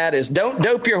PSA on that is don't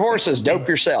dope your horses, dope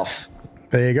yourself.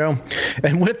 There you go.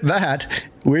 And with that,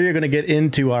 we're going to get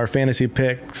into our fantasy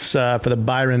picks for the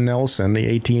Byron Nelson,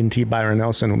 the AT&T Byron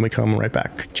Nelson, when we come right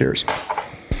back. Cheers.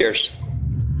 Cheers.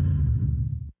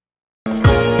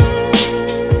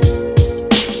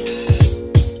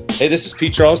 Hey, this is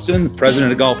Pete Charleston,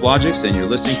 president of Golf Logics, and you're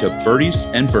listening to Birdies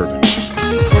and Bourbon.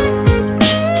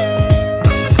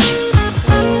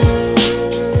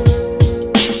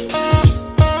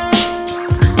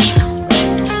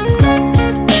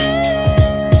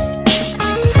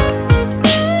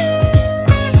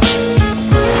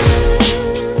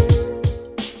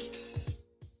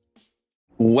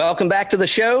 Welcome back to the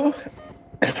show.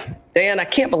 Dan, I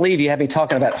can't believe you had me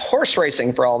talking about horse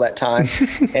racing for all that time.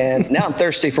 And now I'm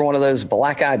thirsty for one of those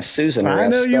black-eyed Susan riffs. I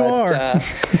know you are.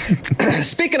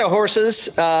 Speaking of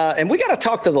horses, and we got to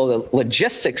talk to the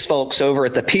logistics folks over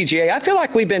at the PGA. I feel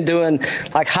like we've been doing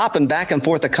like hopping back and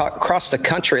forth across the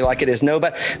country like it is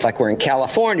nobody. Like we're in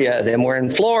California, then we're in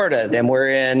Florida, then we're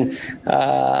in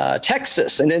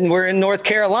Texas, and then we're in North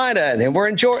Carolina, and then we're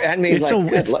in Georgia. I mean, it's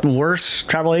the worst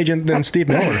travel agent than Steve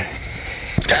Miller.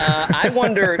 I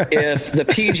wonder if the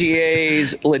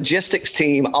PGA's logistics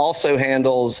team also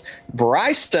handles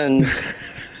Bryson's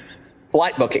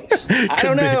flight bookings. I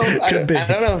don't know.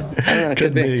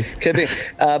 Could be.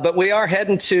 But we are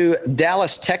heading to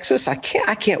Dallas, Texas. I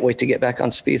can't wait to get back on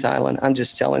Spieth Island. I'm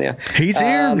just telling you. He's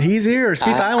here.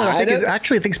 Spieth Island. I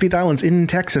think Spieth Island's in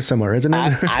Texas somewhere, isn't it?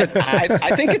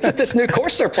 I think it's at this new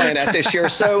course they're playing at this year.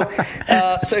 So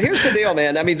here's the deal,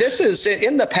 man. I mean, this is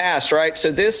in the past, right?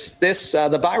 So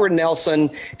the Byron Nelson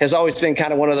has always been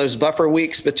kind of one of those buffer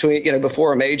weeks between,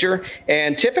 before a major.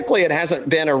 And typically it hasn't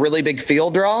been a really big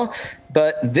field draw.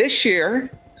 But this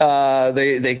year,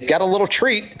 they got a little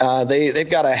treat. They've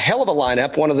got a hell of a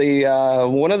lineup. One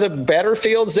of the better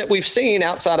fields that we've seen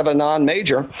outside of a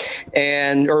non-major,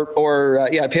 pending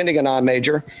a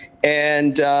non-major.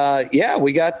 And you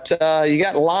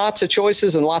got lots of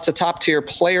choices and lots of top tier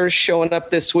players showing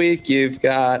up this week. You've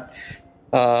got.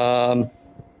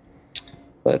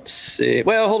 Let's see.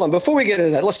 Well, hold on. Before we get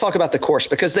into that, let's talk about the course,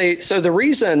 because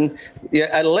allegedly,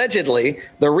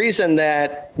 the reason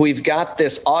that we've got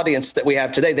this audience that we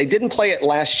have today, they didn't play it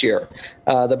last year,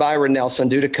 the Byron Nelson,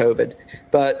 due to COVID,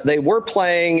 but they were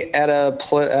playing at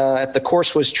the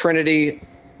course was Trinity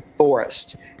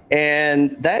Forest.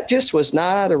 And that just was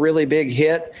not a really big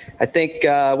hit. I think,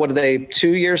 2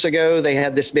 years ago, they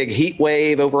had this big heat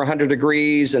wave over 100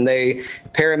 degrees, and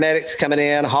paramedics coming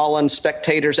in, hauling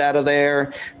spectators out of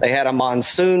there. They had a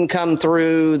monsoon come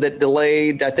through that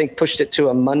delayed, I think pushed it to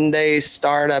a Monday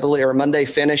start, I believe, or a Monday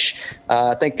finish.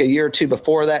 I think a year or two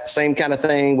before that, same kind of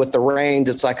thing with the rains.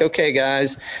 It's like, okay,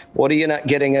 guys, what are you not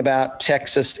getting about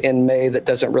Texas in May that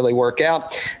doesn't really work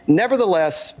out?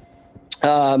 Nevertheless,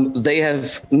 they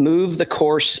have moved the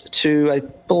course to, I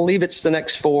believe it's the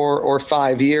next 4 or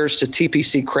 5 years, to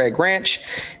TPC Craig Ranch.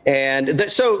 And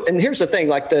and here's the thing,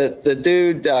 like the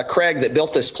dude, Craig, that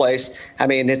built this place, I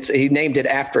mean, he named it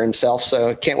after himself.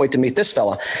 So can't wait to meet this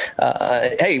fella.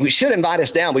 Hey, we should invite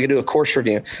us down. We could do a course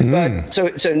review. But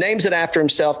so names it after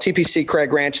himself, TPC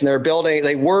Craig Ranch. And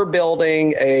they were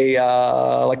building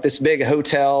a, like this big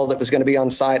hotel that was going to be on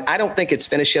site. I don't think it's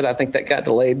finished yet. I think that got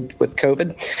delayed with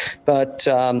COVID. But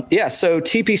so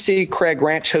TPC Craig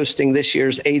Ranch hosting this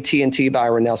year's AT&T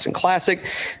Byron Nelson Classic.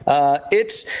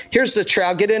 Here's the trail.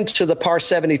 I'll get into the par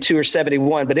 72 or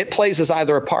 71, but it plays as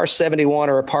either a par 71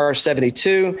 or a par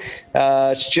 72.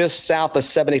 It's just south of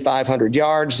 7,500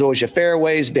 yards. Zoysia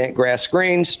fairways, bent grass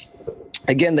greens.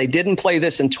 Again, they didn't play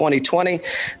this in 2020,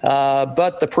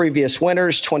 but the previous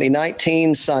winners,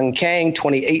 2019, Sung Kang,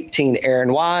 2018,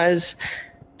 Aaron Wise,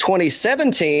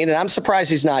 2017, and I'm surprised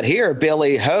he's not here,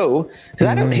 Billy Ho,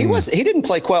 because he didn't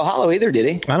play Quail Hollow either, did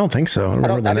he? I don't think so. I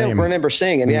don't remember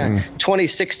seeing him. Yeah,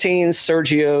 2016,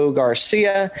 Sergio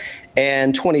Garcia,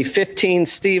 and 2015,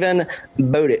 Stephen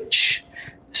Bowditch.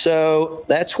 So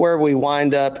that's where we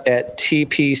wind up at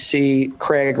TPC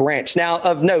Craig Ranch. Now,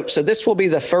 of note, so this will be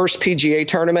the first PGA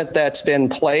tournament that's been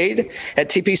played at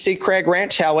TPC Craig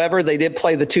Ranch. However, they did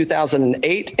play the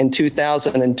 2008 and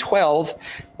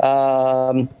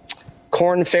 2012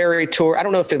 Corn Ferry Tour. I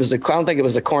don't know if it was I don't think it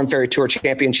was the Corn Ferry Tour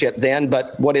Championship then,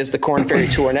 but what is the Corn Ferry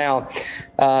Tour now?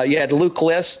 You had Luke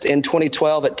List in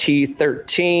 2012 at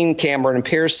T13, Cameron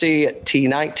Piercy at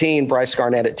T19, Bryce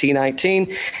Garnett at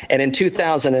T19. And in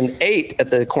 2008 at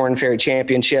the Corn Ferry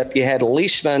Championship, you had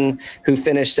Leishman, who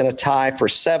finished in a tie for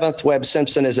 7th. Webb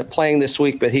Simpson isn't playing this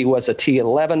week, but he was a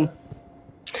T11.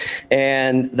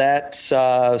 And that's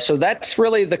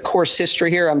really the course history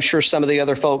here. I'm sure some of the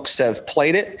other folks have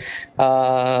played it.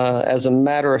 As a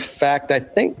matter of fact, I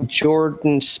think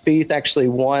Jordan Spieth actually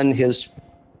won his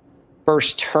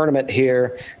first tournament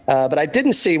here, but I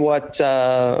didn't see what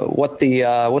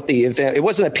the event. It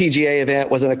wasn't a PGA event,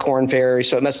 wasn't a Corn Ferry,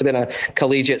 so it must have been a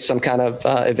collegiate, some kind of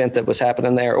event that was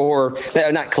happening there, or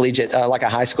not collegiate, like a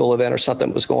high school event or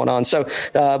something was going on. So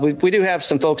we do have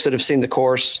some folks that have seen the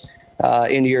course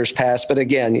in years past, but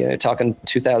again, talking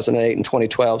 2008 and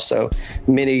 2012, so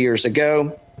many years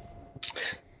ago.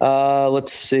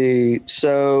 Let's see.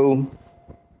 So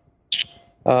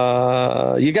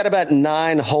you got about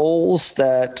 9 holes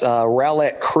that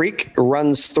Rowlett Creek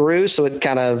runs through, so it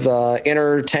kind of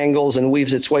intertangles and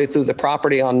weaves its way through the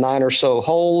property on 9 or so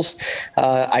holes.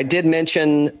 I did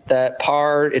mention that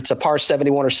it's a par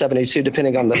 71 or 72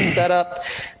 depending on the setup,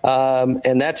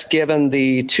 and that's given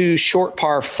the 2 short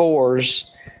par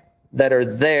 4s that are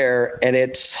there, and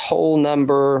it's hole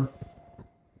number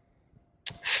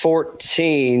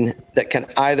 14 that can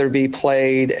either be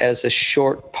played as a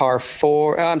short par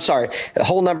 4.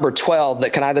 Hole number 12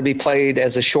 that can either be played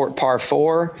as a short par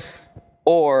 4,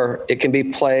 or it can be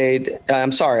played,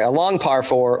 a long par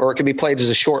 4, or it can be played as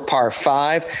a short par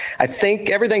 5. I think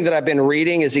everything that I've been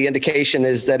reading is the indication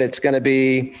is that it's going to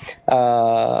be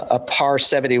a par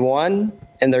 71,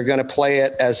 and they're going to play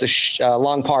it as a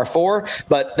long par 4,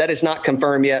 but that is not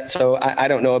confirmed yet. So I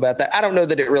don't know about that. I don't know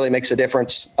that it really makes a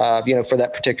difference, for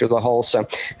that particular hole. So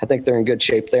I think they're in good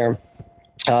shape there.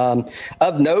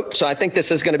 Of note, so I think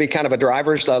this is going to be kind of a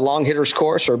driver's long hitters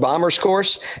course or bombers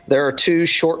course. There are 2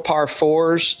 short par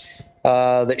 4s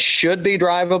that should be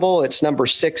drivable. It's number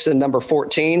 6 and number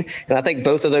 14. And I think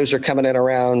both of those are coming in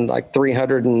around like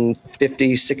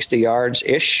 350, 60 yards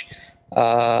ish.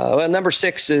 Number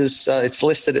 6 is it's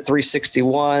listed at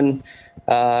 361.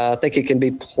 I think it can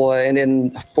be played, and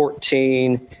then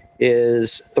 14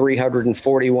 is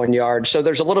 341 yards. So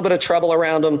there's a little bit of trouble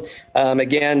around them.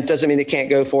 Again, doesn't mean they can't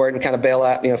go for it and kind of bail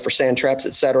out, for sand traps,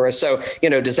 et cetera. So,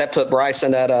 does that put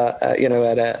Bryson at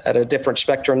a different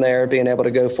spectrum there, being able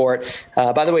to go for it?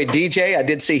 By the way, DJ, I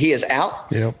did see he is out.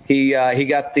 Yep. He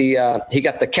got the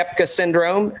Koepka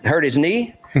syndrome, hurt his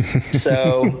knee.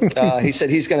 So he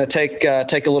said he's going to take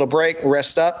a little break,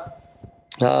 rest up.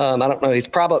 I don't know. He's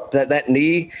probably that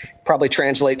knee probably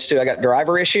translates to I got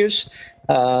driver issues.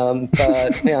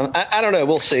 But I don't know.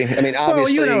 We'll see. I mean,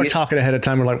 obviously, well, you and I were talking ahead of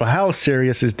time. We're like, well, how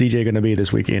serious is DJ going to be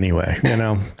this week anyway?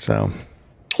 So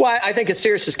Well, I think as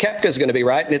serious as Koepka is going to be,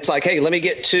 right? And it's like, hey, let me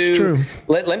get two.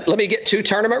 Let me get 2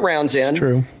 tournament rounds in.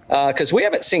 True. Because we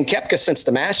haven't seen Koepka since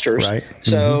the Masters. Right.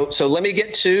 So let me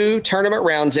get 2 tournament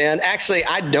rounds in. Actually,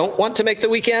 I don't want to make the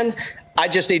weekend. I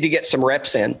just need to get some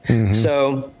reps in.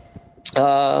 So.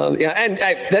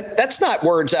 That's not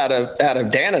words out of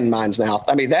Dannenmann's mouth.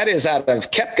 I mean, that is out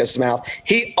of Koepka's mouth.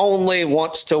 He only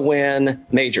wants to win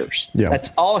majors. Yeah.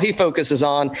 That's all he focuses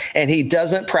on, and he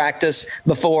doesn't practice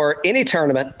before any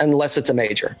tournament unless it's a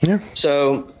major. Yeah.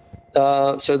 So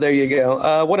there you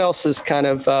go. What else is kind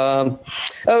of,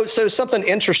 so something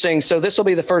interesting. So this will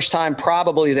be the first time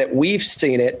probably that we've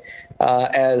seen it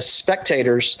as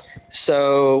spectators.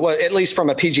 So, well, at least from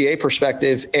a PGA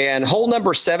perspective, and hole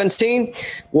number 17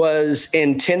 was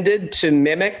intended to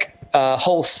mimic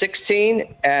hole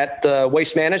 16 at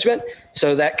Waste Management.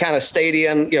 So that kind of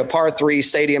stadium, par 3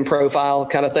 stadium profile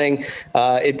kind of thing.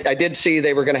 I did see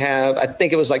they were going to have, I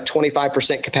think it was like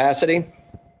 25% capacity.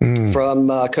 From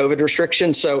COVID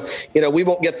restrictions. So, we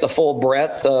won't get the full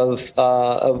breadth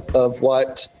of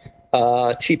what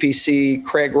TPC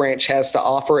Craig Ranch has to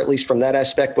offer, at least from that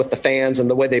aspect with the fans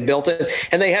and the way they built it.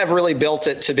 And they have really built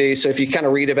it to be. So if you kind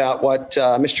of read about what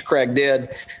Mr. Craig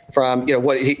did from,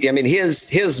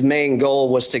 his main goal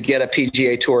was to get a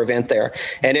PGA Tour event there.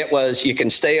 And it was, you can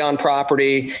stay on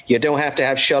property. You don't have to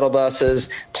have shuttle buses,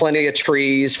 plenty of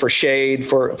trees for shade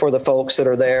for the folks that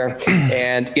are there.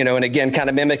 And, and again, kind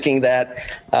of mimicking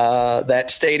that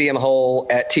stadium hole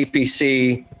at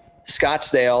TPC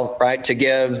Scottsdale, right, to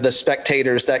give the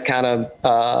spectators that kind of,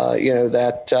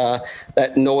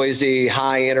 that noisy,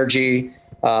 high energy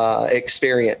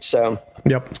experience. So,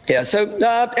 yep. Yeah. So,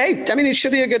 hey, it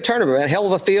should be a good tournament, man. Hell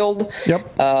of a field.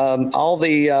 Yep. All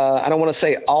the, I don't want to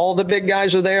say all the big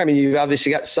guys are there. You've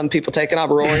obviously got some people taking up.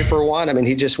 Rory for one.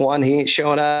 He just won. He ain't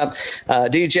showing up.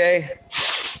 DJ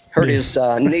hurt his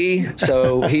knee,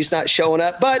 so he's not showing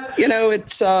up. But,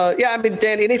 it's, Dan,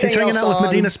 anything else? He's hanging out with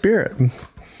Medina Spirit.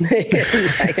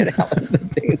 He's hanging out with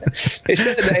Medina. He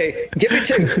said, hey, give me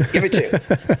two.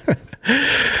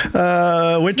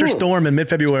 Winter storm in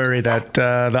mid-February that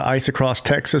the ice across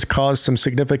Texas caused some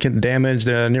significant damage.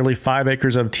 Nearly 5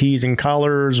 acres of tees and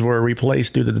collars were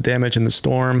replaced due to the damage in the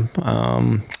storm.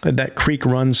 That creek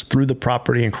runs through the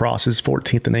property and crosses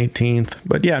 14th and 18th.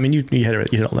 But yeah, you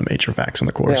hit all the major facts on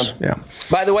the course. Yeah.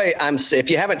 By the way,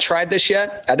 if you haven't tried this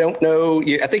yet, I don't know.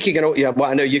 I think you can. Yeah, well,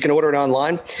 I know you can order it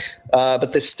online.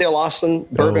 But this Still Austin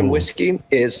bourbon whiskey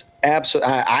is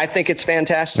absolutely. I think it's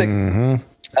fantastic.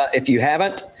 If you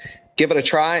haven't, give it a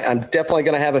try. I'm definitely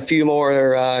going to have a few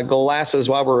more glasses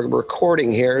while we're recording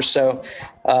here. So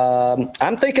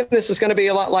I'm thinking this is going to be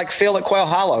a lot like Phil at Quail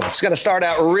Hollow. It's going to start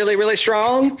out really, really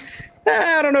strong.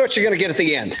 I don't know what you're going to get at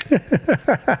the end.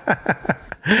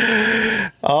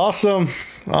 Awesome.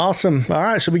 All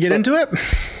right. Should we get into it?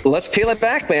 Let's peel it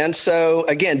back, man. So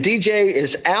again, DJ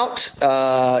is out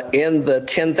in the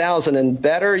 10,000 and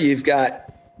better. You've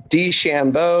got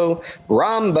DeChambeau,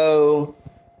 Rambo,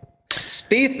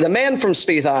 Spieth, the man from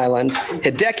Spieth Island,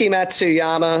 Hideki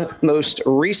Matsuyama, most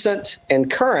recent and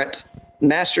current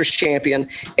Masters champion,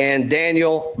 and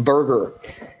Daniel Berger.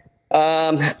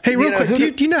 Hey, real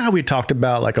quick, do you know how we talked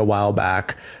about like a while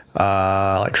back,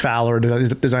 like Fowler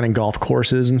designing golf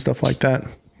courses and stuff like that?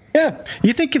 Yeah.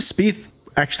 You think if Spieth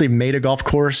actually made a golf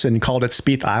course and called it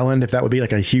Spieth Island, if that would be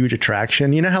like a huge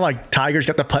attraction? You know how like Tiger's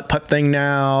got the putt thing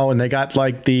now, and they got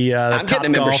like the I'm Top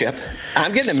getting a Golf. membership.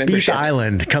 I'm getting a Spieth membership.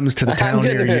 Island comes to the town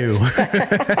near you.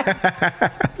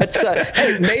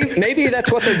 Hey, maybe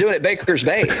that's what they're doing at Baker's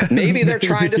Bay. Maybe they're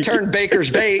trying to turn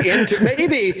Baker's Bay into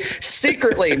maybe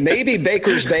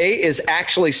Baker's Bay is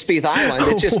actually Spieth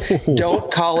Island. It's just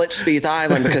don't call it Spieth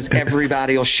Island because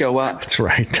everybody will show up. That's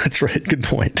right. Good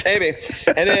point. Maybe.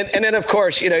 And then of course,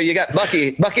 you got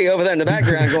Bucky over there in the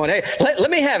background going, hey, let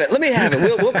me have it.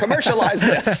 We'll commercialize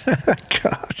this.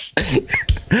 Gosh.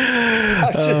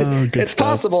 It's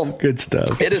possible. Good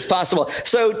stuff. It is possible.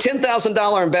 So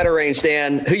 $10,000 and better range,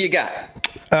 Dan. Who you got?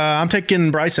 I'm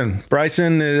taking Bryson.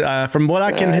 From what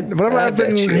I've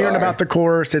been hearing about the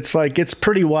course, it's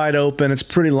pretty wide open. It's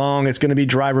pretty long. It's going to be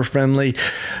driver friendly.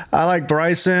 I like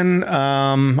Bryson.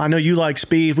 I know you like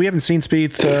Spieth. We haven't seen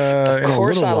Spieth of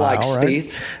course in a little I while, like right?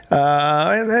 Spieth.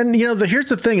 And here's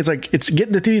the thing. It's like it's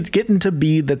getting to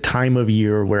be the time of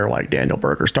year where like Daniel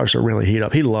Berger starts to really heat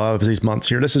up. He loves these months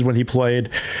here. This is when he played,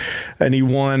 and he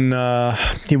won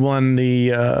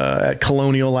the at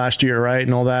Colonial last year, right,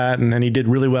 and all that, and then he did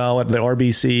really well at the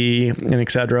RBC and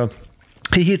etc.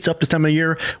 He heats up this time of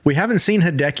year. We haven't seen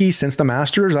Hideki since the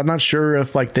Masters. I'm not sure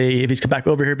if he's come back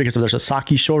over here because there's a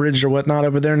sake shortage or whatnot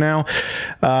over there now.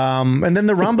 And then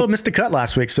the Rambo missed the cut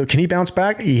last week. So can he bounce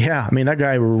back? Yeah. I mean, that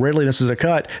guy rarely misses a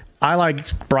cut. I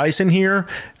like Bryson here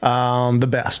the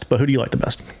best. But who do you like the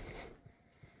best?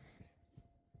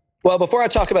 Well, before I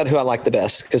talk about who I like the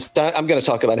best, because I'm going to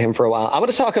talk about him for a while, I'm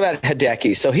going to talk about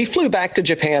Hideki. So he flew back to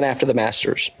Japan after the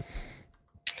Masters.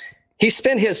 He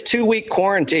spent his 2-week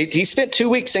quarantine. He spent 2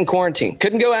 weeks in quarantine,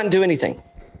 couldn't go out and do anything.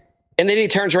 And then he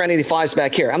turns around and he flies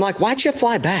back here. I'm like, why'd you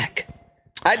fly back?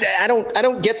 I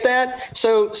don't get that.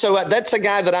 So that's a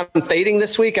guy that I'm fading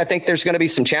this week. I think there's going to be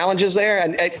some challenges there.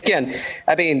 And again,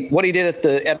 I mean, what he did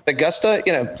at Augusta,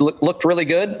 looked really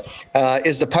good.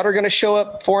 Is the putter going to show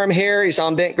up for him here? He's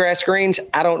on bent grass greens.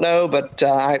 I don't know, but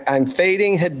I'm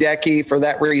fading Hideki for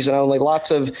that reason only.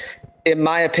 Lots of, in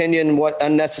my opinion,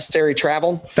 unnecessary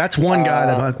travel. That's one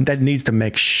guy that needs to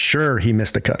make sure he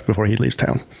missed the cut before he leaves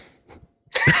town.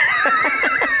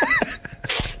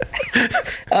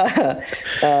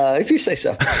 If you say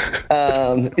so.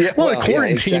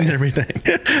 Quarantine and everything.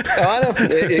 I know.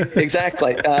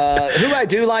 Exactly. Who I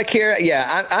do like here,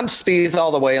 I'm Spieth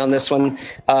all the way on this one.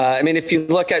 I mean, if you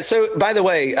look at, so by the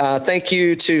way, thank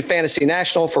you to Fantasy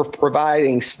National for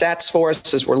providing stats for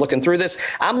us as we're looking through this.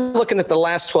 I'm looking at the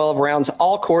last 12 rounds,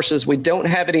 all courses. We don't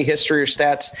have any history or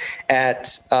stats at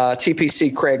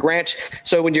TPC Craig Ranch.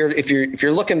 So if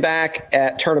you're looking back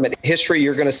at tournament history,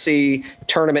 you're going to see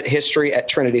tournament history at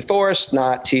Trinity Forest,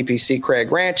 not TPC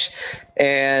Craig Ranch.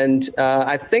 And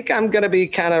I think I'm going to be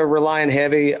kind of relying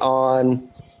heavy on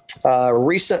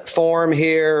recent form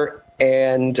here.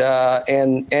 And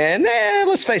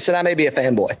let's face it, I may be a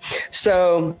fanboy.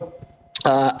 So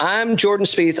I'm Jordan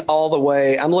Spieth all the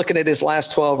way. I'm looking at his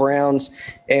last 12 rounds,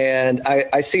 and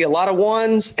I see a lot of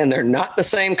ones, and they're not the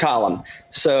same column.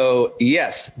 So,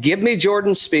 yes, give me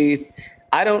Jordan Spieth.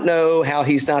 I don't know how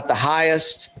he's not the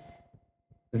highest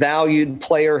valued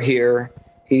player here.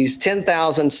 He's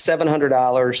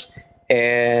 $10,700,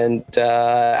 and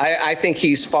I think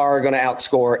he's far going to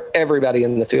outscore everybody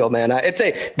in the field, man.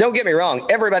 Don't get me wrong,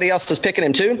 everybody else is picking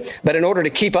him too, but in order to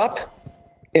keep up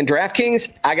in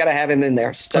DraftKings, I got to have him in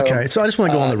there. So I just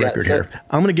want to go on the record here.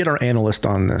 I'm going to get our analyst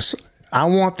on this. I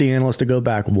want the analyst to go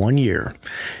back 1 year,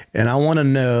 and I want to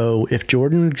know if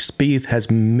Jordan Spieth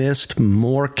has missed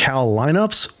more Cal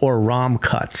lineups or Rahm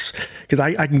cuts, because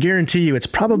I can guarantee you it's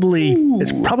probably like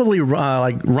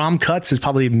Rahm cuts has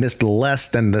probably missed less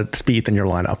than the Spieth in your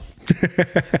lineup.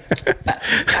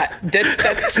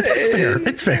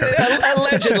 It's fair.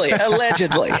 Allegedly.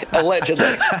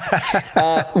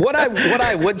 What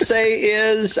I would say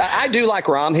is I do like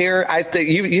Rahm here. I think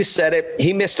you said it.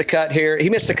 He missed a cut here. He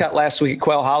missed a cut last week at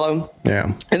Quail Hollow.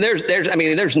 Yeah. And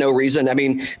there's no reason. I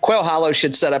mean, Quail Hollow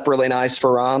should set up really nice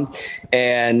for Rahm,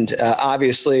 and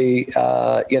obviously,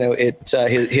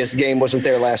 his game wasn't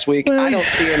there last week. I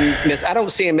don't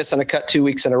see him missing a cut 2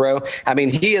 weeks in a row. I mean,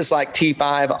 he is like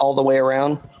T5 all the way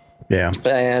around. Yeah.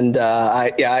 And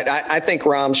I think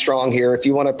Rahm's strong here. If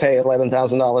you want to pay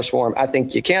 $11,000 for him, I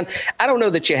think you can. I don't know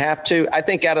that you have to. I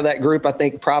think out of that group, I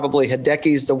think probably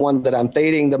Hideki's the one that I'm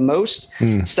fading the most.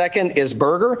 Second is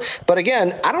Berger. But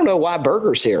again, I don't know why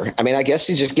Berger's here. I mean, I guess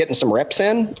he's just getting some reps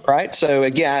in, right? So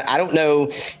again, I don't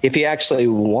know if he actually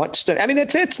wants to. I mean,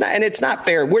 it's not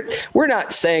fair. We're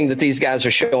not saying that these guys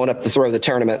are showing up to throw the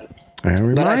tournament.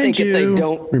 But I think if they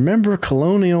don't remember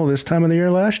Colonial this time of the year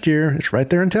last year, it's right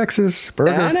there in Texas.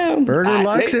 Berger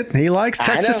likes it. He likes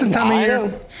Texas this time of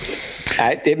year.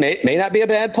 It may not be a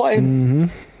bad play. Mm-hmm.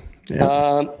 Yeah.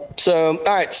 All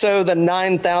right. So the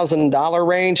 $9,000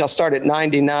 range, I'll start at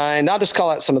 99. I'll just call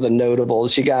out some of the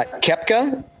notables. You got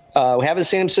Koepka. We haven't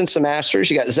seen him since the Masters.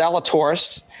 You got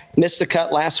Zalatoris, missed the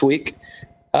cut last week.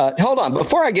 Hold on.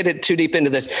 Before I get too deep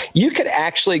into this, you could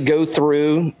actually go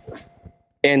through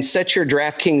and set your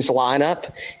DraftKings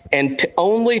lineup and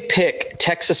only pick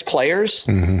Texas players.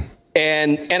 Mm-hmm.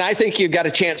 And I think you've got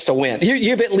a chance to win.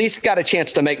 You've at least got a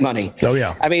chance to make money. Oh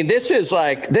yeah. I mean, this is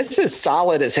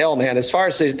solid as hell, man, as far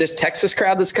as this Texas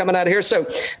crowd that's coming out of here. So,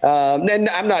 and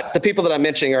I'm not, the people that I'm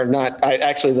mentioning are not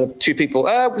actually the two people.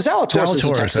 Zalatoris is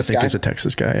a Texas guy. He's a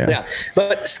Texas guy. Yeah.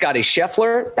 But Scotty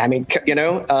Scheffler, I mean, you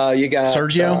got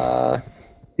Sergio.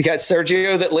 You got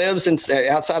Sergio that lives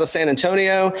outside of San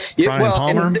Antonio.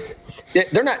 Palmer.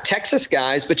 They're not Texas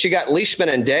guys, but you got Leishman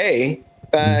and Day.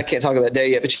 I can't talk about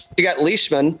Day yet, but you got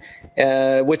Leishman,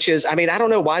 which is, I mean, I don't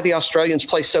know why the Australians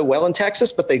play so well in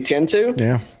Texas, but they tend to.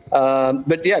 Yeah.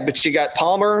 But you got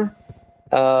Palmer,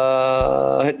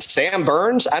 Sam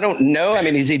Burns, I don't know. I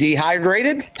mean, is he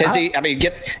dehydrated?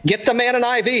 Get the man an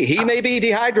IV. He may be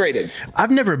dehydrated.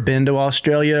 I've never been to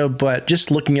Australia, but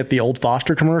just looking at the old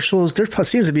Foster commercials, there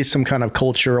seems to be some kind of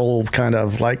cultural kind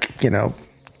of like,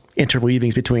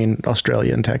 interweavings between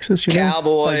Australia and Texas,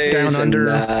 Cowboys, like down under,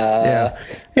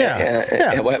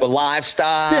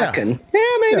 livestock, and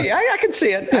maybe I can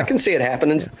see it. I can see it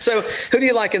happening. So, who do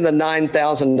you like in the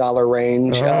 $9,000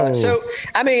 range? So,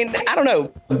 I mean, I don't know.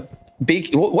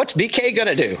 What's BK going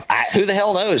to do? Who the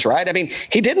hell knows, right? I mean,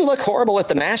 he didn't look horrible at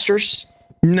the Masters.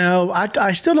 No,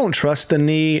 I still don't trust the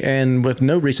knee, and with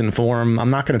no recent form,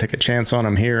 I'm not going to take a chance on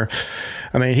him here.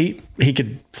 I mean, he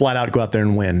could flat out go out there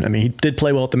and win. I mean, he did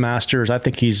play well at the Masters. I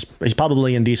think he's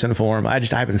probably in decent form. I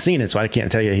haven't seen it, so I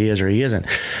can't tell you he is or he isn't.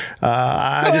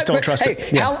 I just don't trust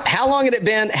it. Yeah. How long had it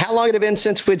been? How long had it been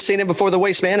since we'd seen him before the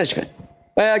Waste Management?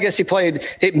 Well, I guess he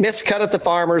miscut at the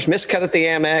Farmers, miscut at the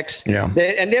Amex. Yeah.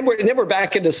 And then we're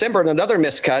back in December and another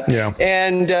miscut. Yeah.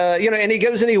 And, and he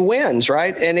goes and he wins,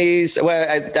 right? And I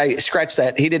scratched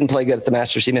that. He didn't play good at the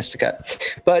Masters. He missed the cut.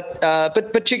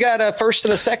 But you got a first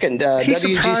and a second. He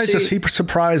WGC. He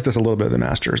surprised us a little bit at the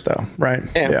Masters, though, right?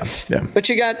 Yeah. But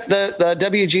you got the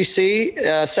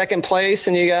WGC second place,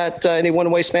 and you got and he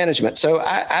won Waste Management. So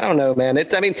I don't know, man.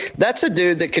 That's a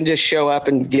dude that can just show up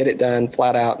and get it done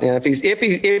flat out.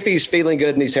 If he's feeling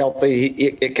good and he's healthy,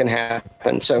 it can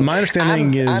happen. So my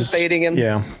understanding is I'm fading him.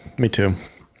 Yeah, me too.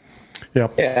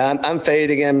 Yep. Yeah, I'm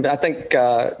fading him. I think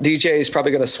DJ is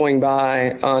probably going to swing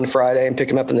by on Friday and pick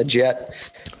him up in the jet.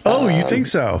 Oh, you think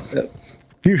so?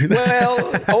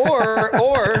 Well,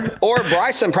 or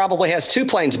Bryson probably has 2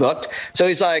 planes booked. So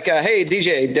he's like, hey,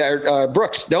 DJ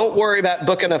Brooks, don't worry about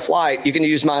booking a flight. You can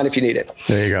use mine if you need it.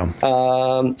 There you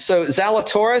go. So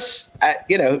Zalatoris,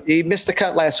 he missed the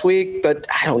cut last week, but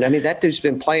I don't know. I mean, that dude's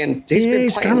been playing.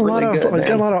 He's got a lot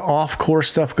of off-course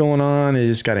stuff going on.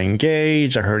 He's got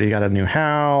engaged. I heard he got a new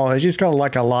house. He's got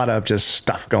like a lot of just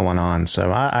stuff going on.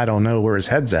 So I don't know where his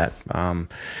head's at.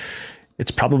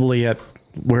 It's probably at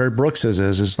where Brooks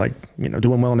is like,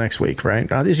 doing well next week, right?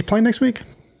 Is he playing next week?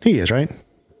 He is, right?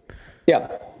 Yeah.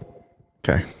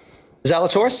 Okay.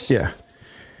 Zalatoris? Yeah.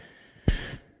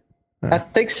 I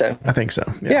think so.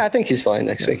 Yeah, I think he's playing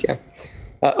next week. Yeah.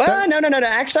 No.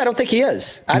 Actually, I don't think he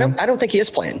is. I don't think he is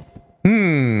playing.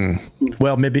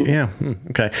 Well, maybe. Yeah.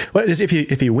 Okay. What is if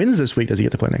he wins this week? Does he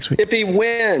get to play next week? If he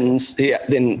wins,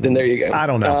 then there you go. I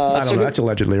don't know. I don't know. That's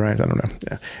allegedly, right? I don't know.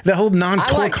 Yeah. The whole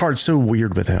non-core card's so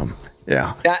weird with him.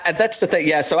 Yeah. That's the thing.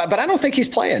 Yeah. So, but I don't think he's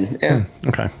playing. Yeah.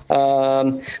 Okay.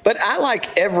 But I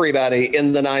like everybody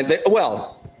in the 9.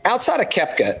 Well, outside of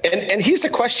Koepka, and he's a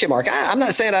question mark. I'm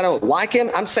not saying I don't like him.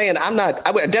 I'm saying I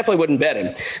definitely wouldn't bet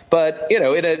him. But, in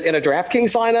a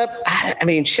DraftKings lineup, I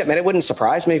mean, shit, man, it wouldn't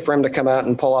surprise me for him to come out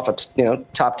and pull off a,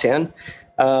 top 10.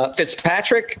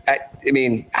 Fitzpatrick, I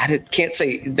can't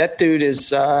say that dude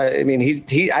is, I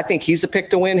think he's a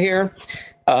pick to win here.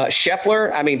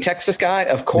 Scheffler, Texas guy,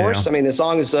 of course. Yeah. As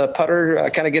long as putter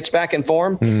kind of gets back in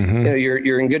form,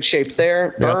 you're in good shape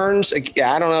there. Yep. Burns, I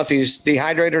don't know if he's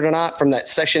dehydrated or not from that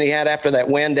session he had after that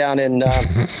win down in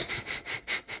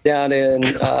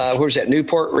where's that,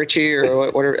 Newport Richie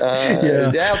or whatever,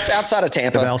 outside of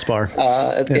Tampa. The Valspar.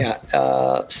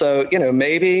 So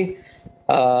maybe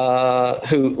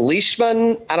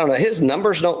Leishman, I don't know. His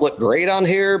numbers don't look great on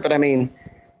here, but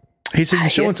he's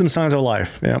showing some signs of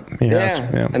life. Yeah, he has.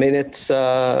 Yeah. It's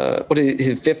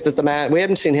he's 5th at the Masters. We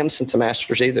haven't seen him since the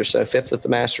Masters either. So 5th at the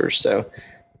Masters. So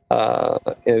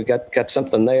got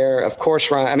something there. Of course,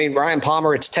 Ryan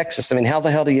Palmer. It's Texas. How the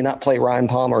hell do you not play Ryan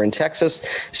Palmer in Texas?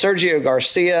 Sergio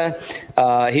Garcia.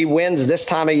 He wins this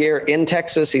time of year in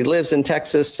Texas. He lives in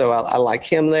Texas, so I like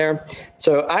him there.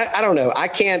 So I don't know. I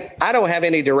don't have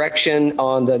any direction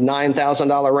on the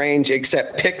 $9,000 range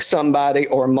except pick somebody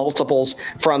or multiples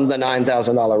from the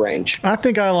 $9,000 range. I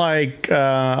think I like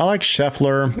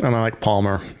Scheffler and I like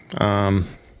Palmer.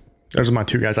 Those are my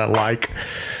 2 guys I like.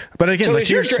 But again, so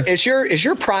is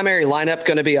your primary lineup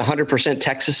going to be 100%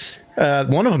 Texas?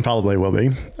 One of them probably will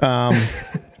be.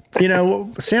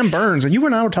 Sam Burns, and you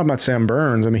and I were talking about Sam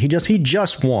Burns. He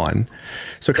just won.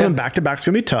 So coming back to back is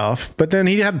going to be tough. But then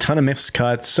he had a ton of missed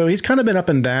cuts. So he's kind of been up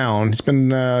and down. He's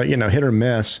been, hit or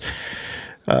miss.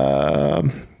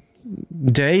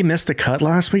 Day missed the cut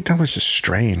last week. That was just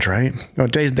strange, right? Oh,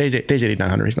 Day's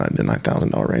 8,900. He's not in the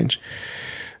 $9,000 range.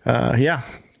 Yeah.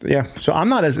 So I'm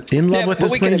not as in love with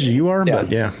this range as you are, but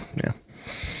yeah.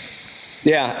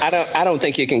 Yeah, I don't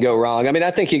think you can go wrong.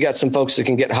 I think you got some folks that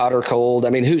can get hot or cold.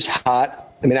 Who's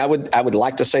hot? I mean, I would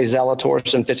like to say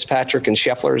Zalatoris and Fitzpatrick and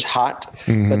Scheffler is hot,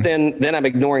 but then I'm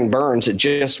ignoring Burns at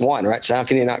just one, right? So how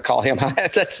can you not call him hot?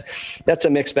 That's a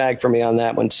mixed bag for me on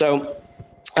that one. So.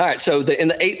 All right, so in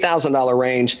the $8,000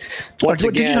 range. Once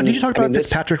again, did you talk about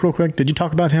Fitzpatrick real quick? Did you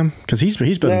talk about him? Because he's been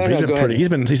pretty.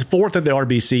 He's fourth at the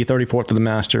RBC, 34th at the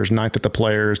Masters, 9th at the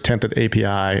Players, 10th at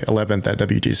API, 11th at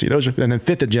WGC. And then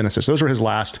 5th at Genesis. Those were his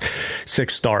last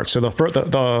 6 starts. So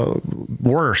the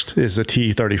worst is a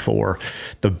T34.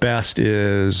 The best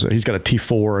is he's got a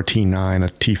T4, a T9, a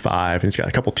T5, and he's got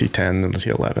a couple T10 and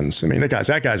T11s. I mean,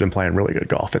 that guy's been playing really good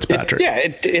golf. Fitzpatrick.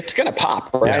 It's going to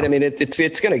pop, right? Yeah. I mean,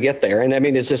 it's going to get there, and I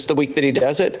mean. Is this the week that he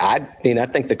does it? I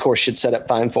think the course should set up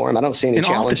fine for him. I don't see any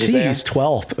challenges off the tee, there. He's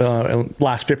 12th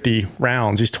last 50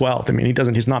 rounds. He's 12th. I mean,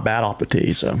 he's not bad off the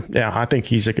tee. So yeah, I think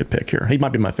he's a good pick here. He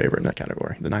might be my favorite in that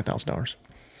category, the $9,000.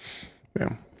 Yeah.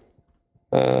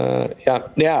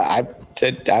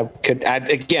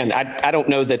 I don't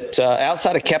know that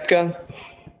outside of Koepka.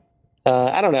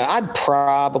 I don't know. I'd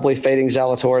probably fading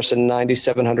Zalatoris at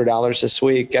 $9,700 this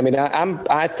week. I mean,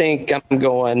 I think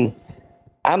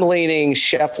I'm leaning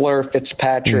Scheffler,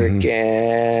 Fitzpatrick,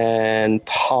 and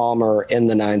Palmer in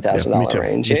the $9,000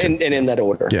 range, and in that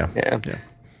order. Yeah.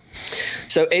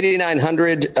 So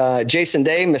 8,900. Jason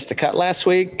Day missed a cut last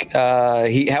week.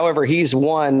 However, he's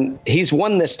won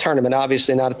this tournament.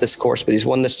 Obviously not at this course, but he's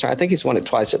won this. I think he's won it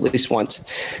twice, at least once.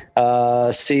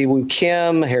 Siwoo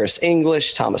Kim, Harris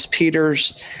English, Thomas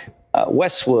Peters.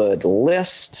 Westwood,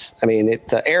 List. I mean,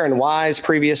 Aaron Wise,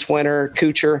 previous winner,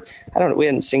 Kuchar. We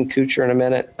hadn't seen Kuchar in a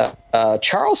minute.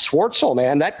 Charles Schwartzel,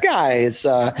 man, that guy is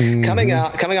coming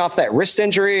off that wrist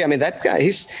injury. I mean, that guy,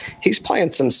 he's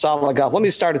playing some solid golf. Let me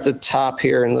start at the top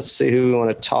here and let's see who we want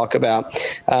to talk about.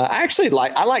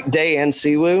 I like Day and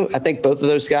Siwoo. I think both of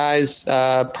those guys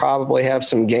probably have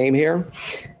some game here.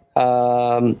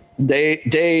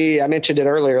 Day, I mentioned it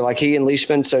earlier, like he and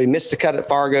Leishman. So he missed the cut at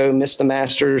Fargo, missed the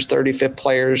Masters, 35th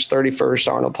Players,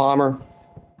 31st Arnold Palmer.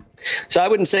 So I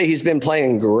wouldn't say he's been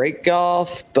playing great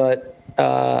golf, but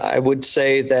I would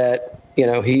say that,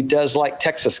 he does like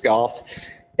Texas golf.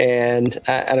 And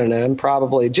I don't know, I'm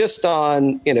probably just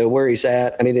on, where he's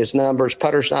at. I mean, his numbers,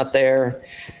 putter's not there.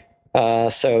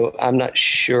 So I'm not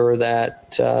sure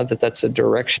that that's a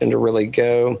direction to really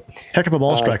go. Heck of a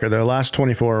ball striker, though. Last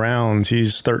 24 rounds,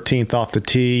 he's 13th off the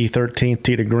tee, 13th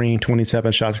tee to green,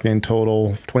 27 shots gained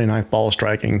total, 29th ball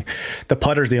striking. The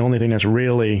putter's the only thing that's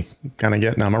really kind of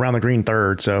getting him around the green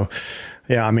third. So,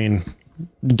 yeah, I mean,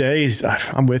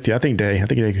 I'm with you. I think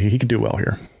he could do well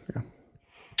here.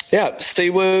 Yeah,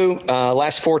 Siwoo,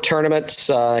 last 4 tournaments,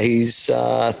 he's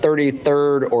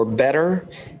 33rd or better.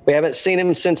 We haven't seen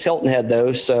him since Hilton Head,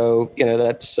 though, so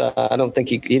that's I don't think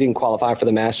he didn't qualify for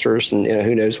the Masters, and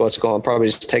who knows what's going on. Probably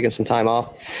just taking some time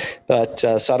off. But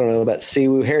so I don't know about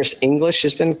Siwoo. Harris English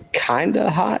has been kind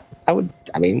of hot. I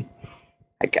mean,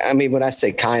 when I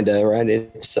say kind of, right,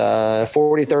 it's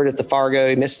 43rd at the Fargo.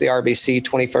 He missed the RBC,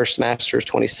 21st Masters,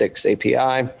 26th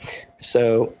API.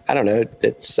 So I don't know.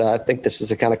 I think this is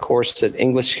the kind of course that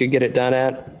English could get it done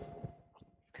at.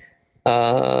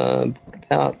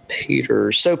 About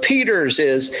Peters. So Peters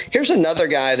here's another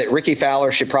guy that Ricky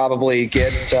Fowler should probably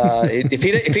get. If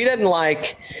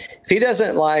he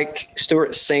doesn't like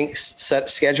Stuart Sink's set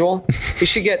schedule, he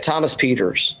should get Thomas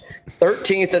Peters.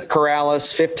 13th at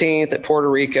Corrales, 15th at Puerto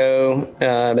Rico,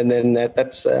 and then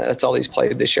that's all he's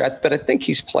played this year. But I think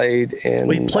he's played in.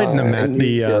 Well, he played in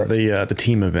the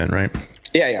team event, right?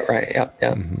 Yeah, right. Yeah.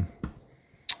 Mm-hmm.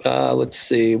 Let's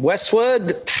see.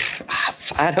 Westwood.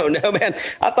 I don't know, man.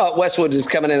 I thought Westwood was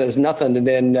coming in as nothing, and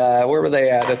then where were they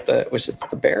at? Was it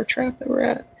the Bear Trap they were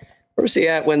at? Where was he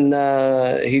at when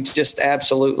he just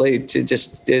absolutely did?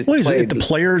 Well, he's at the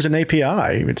Players in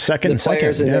API. Second.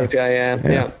 Players in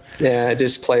API. Yeah.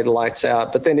 Just played lights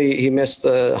out. But then he missed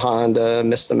the Honda,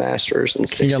 missed the Masters, and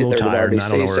 63rd he got a little tired. RBC, I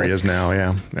don't know where he is now.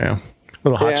 Yeah. A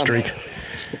little hot streak.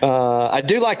 I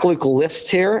do like Luke List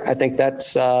here. I think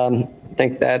that's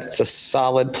a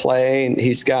solid play.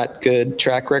 He's got good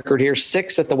track record here.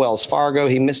 6th at the Wells Fargo.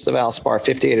 He missed the Valspar,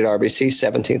 58 at RBC,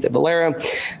 17th at Valero.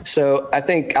 So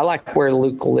I like where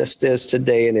Luke List is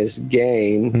today in his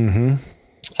game. Mm-hmm.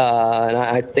 And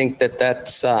I think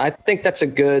that's a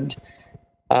good.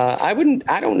 I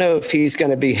don't know if he's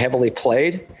going to be heavily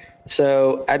played.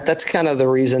 So that's kind of the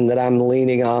reason that I'm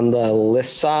leaning on the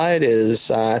List side is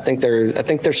I think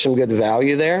there's some good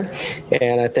value there,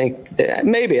 and I think that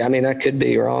maybe, I could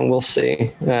be wrong. We'll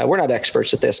see. We're not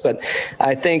experts at this, but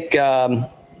I think are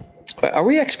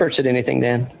we experts at anything,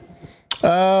 Dan?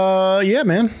 Yeah,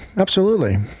 man,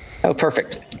 absolutely. Oh,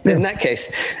 perfect. in that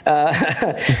case.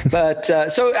 But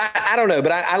so I don't know,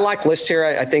 but I like List here.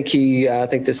 I think I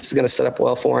think this is going to set up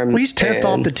well for him. Well, he's 10th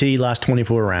off the tee last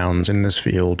 24 rounds in this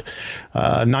field.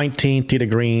 19th tee to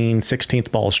green,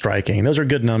 16th ball striking. Those are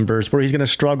good numbers. Where he's going to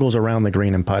struggle is around the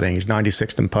green and putting. He's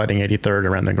 96th in putting, 83rd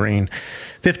around the green.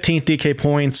 15th DK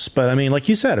points. But I mean, like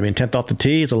you said, 10th off the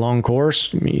tee is a long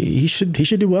course. I mean, he should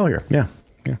do well here. Yeah.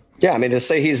 Yeah, I mean, to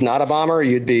say he's not a bomber,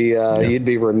 you'd be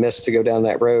remiss to go down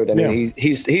that road. I mean,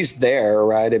 he's there,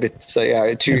 right?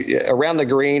 Around the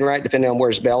green, right? Depending on where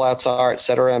his bailouts are, et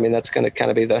cetera. I mean, that's going to kind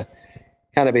of be the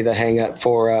hang up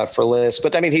for List.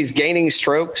 But I mean, he's gaining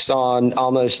strokes on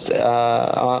almost in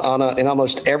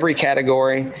almost every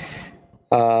category.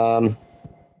 Yeah,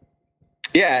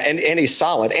 and he's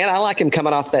solid, and I like him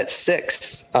coming off that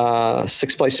sixth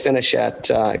place finish at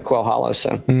Quail Hollow.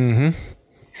 So. Mm-hmm.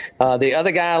 The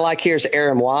other guy I like here is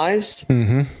Aaron Wise.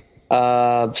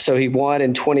 Mm-hmm. So he won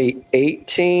in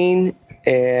 2018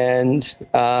 and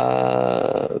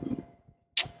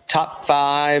top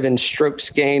 5 in strokes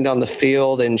gained on the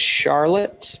field in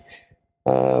Charlotte.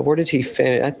 Where did he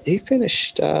finish? He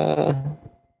finished. He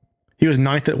was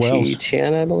 9th at Wells.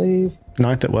 T10, I believe.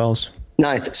 9th at Wells.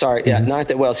 9th, sorry. Yeah,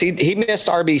 9th at Wells. He missed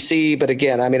RBC, but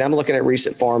again, I mean, I'm looking at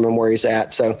recent form and where he's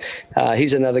at. So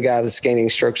he's another guy that's gaining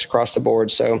strokes across the board.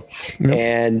 So,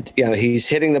 and, he's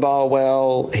hitting the ball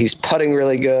well. He's putting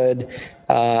really good.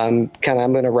 I'm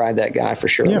going to ride that guy for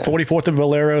sure. Yeah, 44th at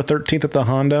Valero, 13th at the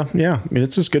Honda. Yeah, I mean,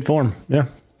 it's just good form. Yeah.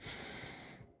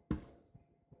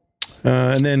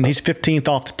 And then he's 15th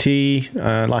off the tee,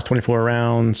 last 24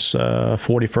 rounds,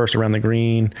 41st around the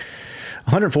green.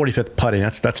 145th putting.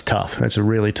 That's tough. That's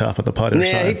really tough at the putter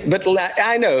side. But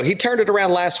I know he turned it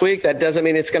around last week. That doesn't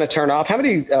mean it's going to turn off. How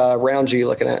many rounds are you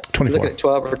looking at? 24. Looking at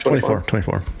 12 or 24?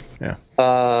 24. Yeah.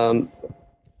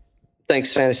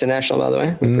 Thanks, Fantasy National, by the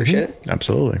way. We appreciate it.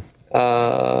 Absolutely.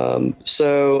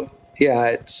 So yeah,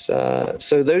 it's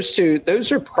so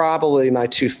those are probably my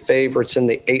two favorites in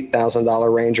the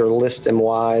 $8,000 range, or List and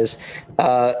Wise.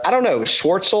 I don't know,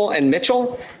 Schwartzel and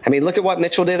Mitchell. I mean, look at what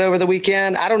Mitchell did over the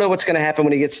weekend. I don't know what's going to happen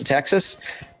when he gets to Texas.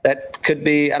 That could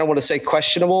be, I don't want to say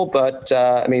questionable, but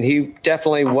I mean, he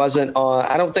definitely wasn't on.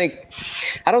 I don't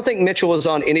think Mitchell was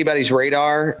on anybody's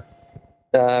radar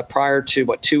prior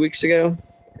to 2 weeks ago.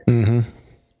 Mm-hmm.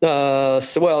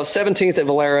 17th at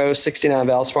Valero, 69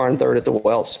 Valspar, and 3rd at the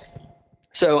Wells.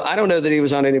 So I don't know that he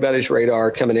was on anybody's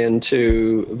radar coming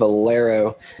into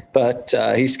Valero, but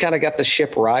he's kind of got the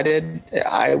ship righted,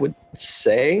 I would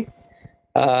say.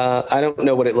 I don't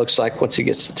know what it looks like once he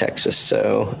gets to Texas.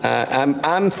 So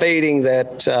I'm fading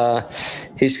that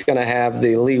he's going to have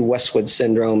the Lee Westwood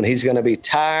syndrome, and he's going to be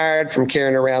tired from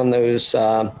carrying Rory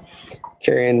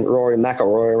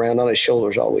McIlroy around on his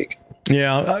shoulders all week.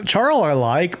 Yeah, Charles I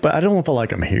like, but I don't know if I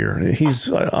like him here. He's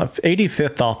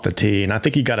 85th off the tee, and I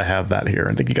think you got to have that here.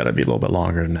 I think you got to be a little bit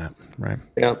longer than that, right?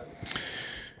 Yeah.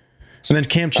 And then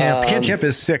Cam Champ. Cam Champ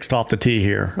is 6th off the tee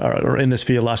here, or in this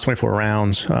field, last 24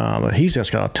 rounds. But he's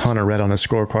just got a ton of red on his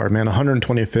scorecard, man.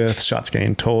 125th shots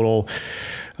gained total,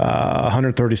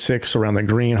 136 around the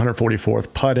green,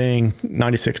 144th putting,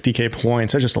 96 DK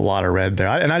points. There's just a lot of red there.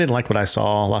 And I didn't like what I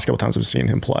saw last couple times I've seen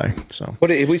him play. So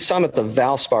we saw him at the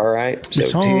Valspar, right? We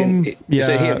saw him. Is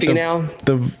he and Finau?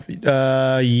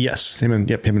 Yes, him and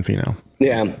Finau.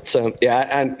 Yeah. So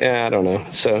I don't know.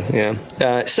 So yeah,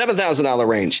 $7,000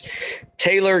 range.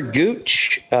 Taylor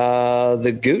Gooch,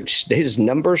 the Gooch, his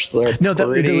numbers. It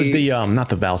was the not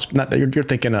the Valspar. You're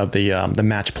thinking of the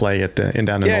match play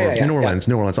down in New Orleans.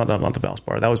 New Orleans, not the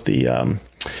Valspar. That was the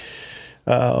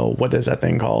what is that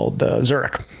thing called? The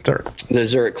Zurich. The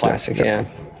Zurich Classic.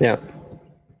 Yeah.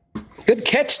 Good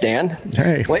catch, Dan.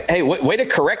 Hey, way to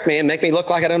correct me and make me look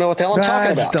like I don't know what the hell I'm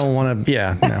talking about. I just don't want to.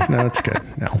 Yeah, no, that's good.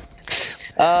 No.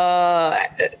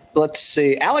 Let's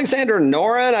see. Alexander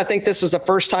Noren, I think this is the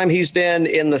first time he's been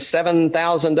in the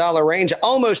 $7,000 range,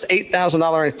 almost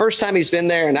 $8,000 range. First time he's been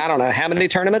there in I don't know how many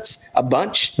tournaments, a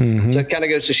bunch. Mm-hmm. So it kind of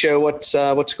goes to show what's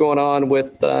going on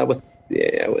with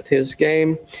his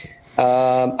game.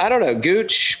 I don't know.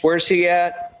 Gooch, where's he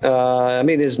at? I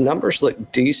mean, his numbers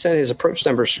look decent. His approach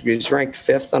numbers, he's ranked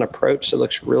 5th on approach, so it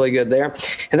looks really good there.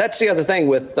 And that's the other thing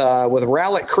with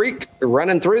Rowlett Creek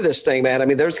running through this thing, man. I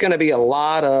mean, there's going to be a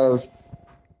lot of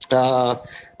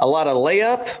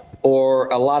layup or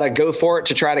a lot of go for it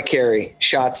to try to carry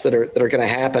shots that are going to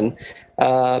happen.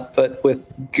 But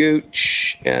with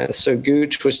Gooch, so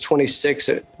Gooch was 26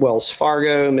 at Wells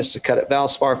Fargo, missed a cut at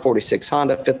Valspar, 46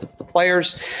 Honda, 5th at the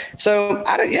Players. So,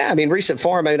 recent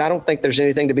form, I don't think there's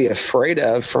anything to be afraid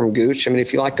of from Gooch. I mean,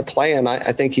 if you like to play him,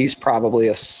 I think he's probably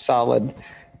a solid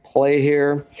play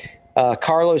here.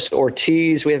 Carlos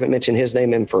Ortiz, we haven't mentioned his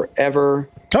name in forever.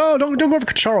 Oh, don't go over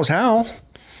Charles Howell.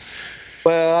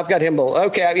 Well, I've got him below.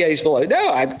 Okay, yeah, he's below.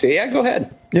 No, go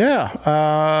ahead.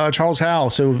 Yeah, Charles Howell.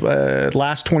 So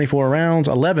last 24 rounds,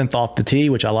 11th off the tee,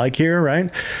 which I like here, right?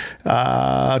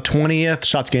 20th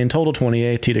shots gained total,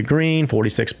 28th tee to green,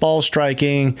 46 ball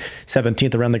striking,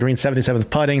 17th around the green, 77th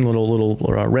putting, little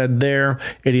red there,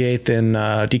 88th in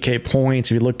DK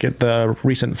points. If you look at the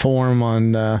recent form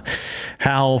on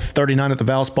Howell, 39 at the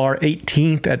Valspar,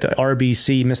 18th at the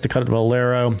RBC, missed the cut at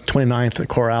Valero, 29th at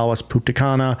Corrales, Punta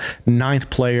Cana, 9th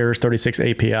Players, 36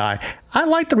 API. I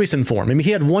like the recent form. I mean,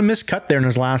 he had one miscut there in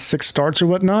his last 6 starts or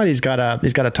whatnot. He's got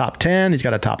a top 10. He's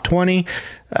got a top 20.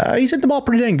 He's hit the ball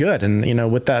pretty dang good. And,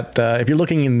 with that, if you're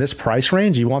looking in this price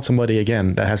range, you want somebody,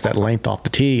 again, that has that length off the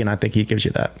tee, and I think he gives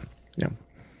you that. Yeah.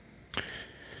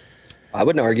 I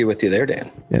wouldn't argue with you there,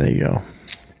 Dan. Yeah, there you go.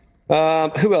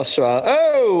 Who else?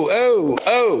 I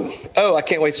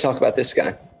can't wait to talk about this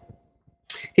guy.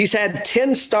 He's had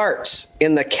 10 starts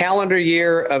in the calendar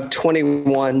year of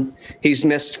 21. He's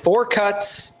missed 4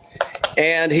 cuts,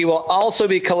 and he will also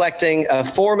be collecting a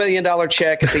 $4 million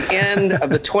check at the end of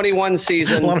the 21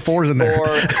 season. A lot of fours in there. For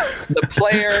the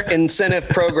player incentive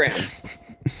program.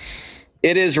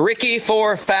 It is Ricky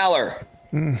Fowler.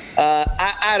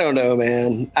 I don't know,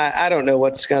 man. I don't know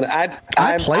what's going to.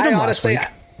 I played him honestly,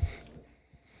 last week.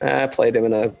 I played him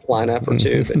in a lineup or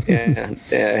two, but yeah.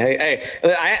 Hey,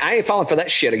 I ain't falling for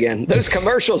that shit again. Those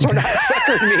commercials are not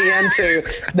suckering me into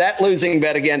that losing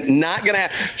bet again. Not gonna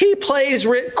happen. He plays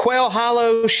Quail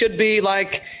Hollow. Should be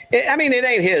like. I mean, it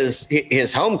ain't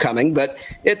his homecoming, but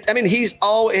he's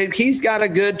got a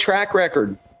good track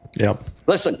record. Yep.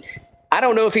 Listen, I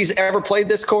don't know if he's ever played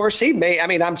this course. He may. I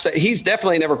mean, he's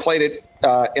definitely never played it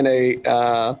in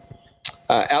a.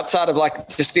 Outside of like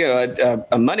just a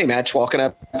money match walking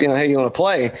up, hey, you want to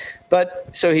play, but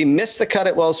so he missed the cut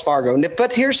at Wells Fargo.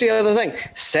 But here's the other thing: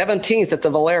 17th at the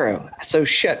Valero. So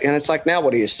shit, and it's like now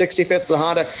what are you? 65th at the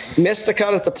Honda, missed the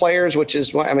cut at the Players, which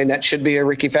is that should be a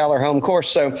Ricky Fowler home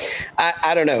course. So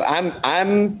I don't know.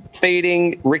 I'm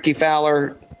fading Ricky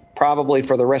Fowler probably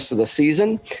for the rest of the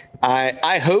season.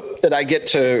 I hope that I get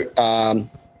to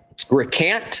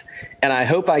recant. And I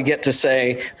hope I get to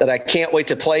say that I can't wait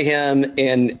to play him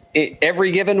in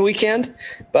every given weekend.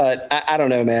 But I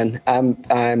don't know, man.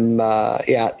 I'm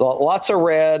lots of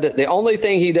red. The only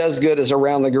thing he does good is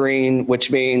around the green,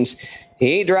 which means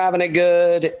he ain't driving it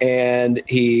good, and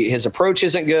his approach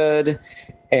isn't good,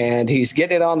 and he's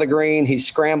getting it on the green. He's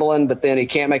scrambling, but then he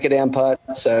can't make a damn putt.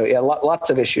 So yeah,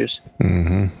 lots of issues.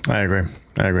 Mm-hmm. I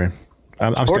agree.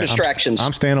 Or distractions.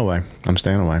 I'm staying away.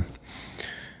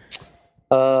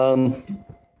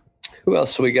 Who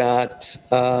else we got?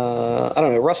 I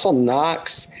don't know. Russell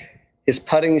Knox. His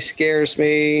putting scares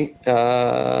me.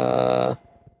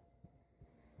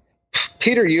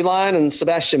 Peter Uihlein and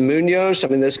Sebastian Munoz. I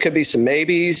mean, those could be some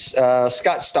maybes.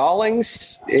 Scott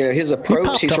Stallings. His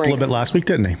approach. He popped up a little bit last week,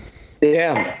 didn't he?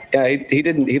 Yeah. He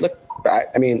didn't. He looked.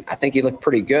 I think he looked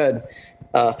pretty good.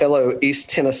 Fellow East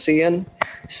Tennessean.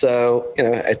 So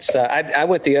it's. I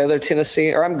went the other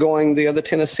Tennessean, or I'm going the other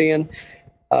Tennessean.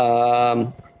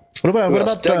 What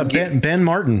about Ben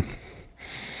Martin?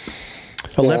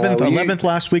 11th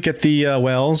last week at the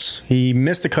Wells. He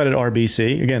missed the cut at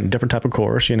RBC. Again, different type of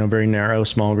course, very narrow,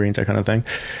 small greens, that kind of thing.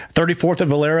 34th at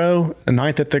Valero,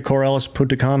 9th at the Corrales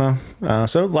Punta Cana.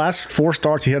 So last 4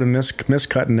 starts, he had a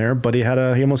miscut in there, but he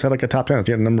almost had like a top 10.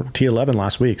 He had number T11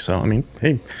 last week. So, I mean,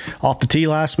 hey, off the tee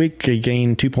last week, he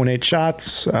gained 2.8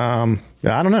 shots. I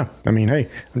don't know. I mean, hey,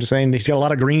 I'm just saying he's got a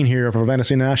lot of green here for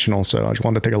Fantasy National, so I just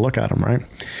wanted to take a look at him, right?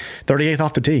 38th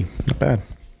off the tee. Not bad.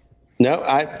 No,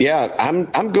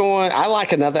 I'm going. I like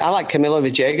Camilo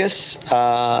Villegas,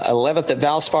 11th at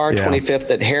Valspar,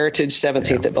 25th at Heritage,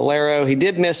 17th at Valero. He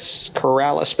did miss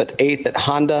Corrales, but 8th at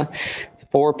Honda,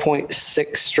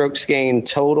 4.6 strokes gained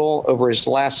total over his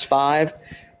last 5.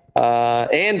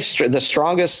 And the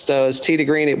strongest is tee to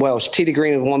green. It's tee to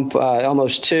green at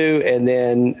almost 2, and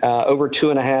then over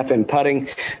 2.5 in putting.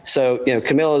 So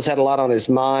Camilo's had a lot on his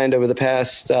mind over the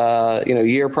past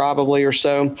year probably or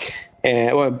so.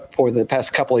 For the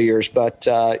past couple of years, but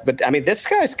I mean, this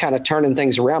guy's kind of turning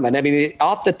things around. And I mean,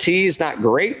 off the tee is not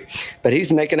great, but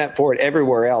he's making up for it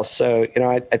everywhere else. So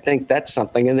I think that's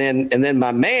something. And then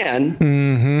my man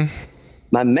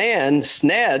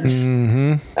Sneds,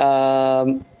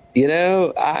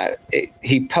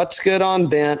 he putts good on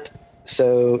bent,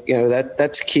 so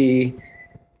that's key.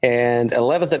 and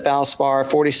 11th at Valspar,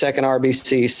 42nd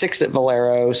RBC, 6th at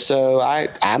Valero. So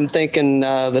I'm thinking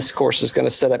this course is going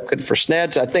to set up good for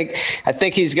Sneds. I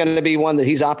think he's going to be one that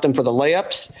he's opting for the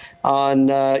layups on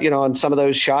on some of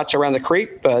those shots around the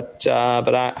creek. But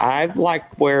I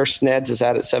like where Sneds is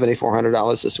at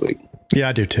 $7,400 this week. Yeah,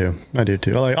 I do too.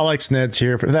 I like Sneds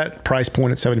here for that price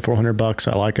point at $7,400.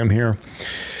 I like him here.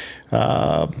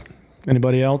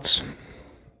 Anybody else?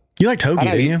 You liked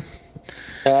Hoagie, didn't you?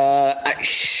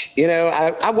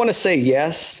 I want to say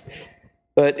yes,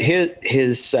 but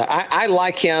his I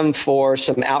like him for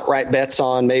some outright bets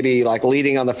on maybe like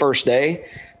leading on the first day,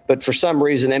 but for some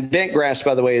reason, and bent grass,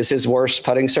 by the way, is his worst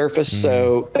putting surface.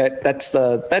 So that's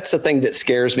the thing that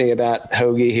scares me about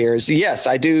Hoagie here is yes,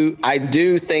 I do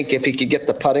think if he could get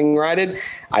the putting righted,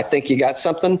 I think you got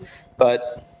something,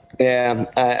 but. Yeah,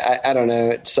 I don't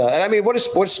know. It's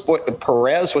what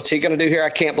Perez? What's he going to do here? I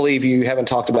can't believe you haven't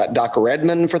talked about Doc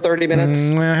Redman for 30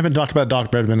 minutes. I haven't talked about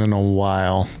Doc Redman in a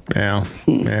while. Yeah.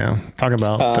 Talk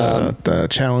about the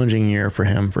challenging year for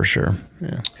him for sure.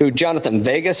 Yeah. Who Jonathan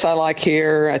Vegas? I like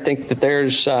here. I think that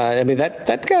there's.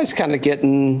 That guy's kind of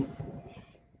getting.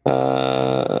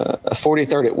 A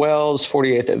 43rd at Wells,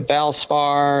 48th at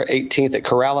Valspar, 18th at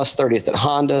Corrales, 30th at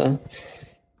Honda.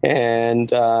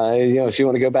 And, if you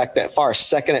want to go back that far,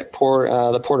 second at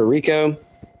the Puerto Rico.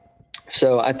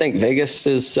 So I think Vegas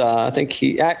is,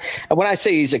 when I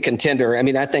say he's a contender, I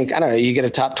don't know, you get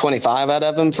a top 25 out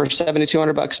of him for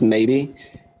 $7,200, maybe.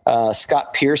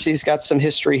 Scott Piercy's got some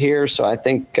history here. So I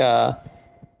think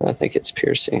it's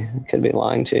Piercy. I could be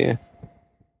lying to you.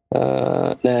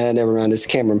 Never mind. It's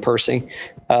Cameron Percy.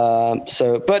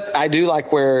 But I do like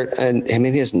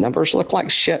his numbers look like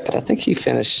shit, but I think he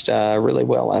finished really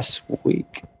well last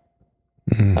week.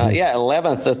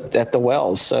 11th at the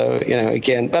Wells. So,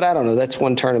 again, but I don't know. That's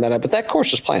one tournament. But that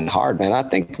course is playing hard, man. I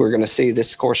think we're going to see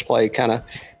this course play kind of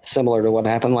similar to what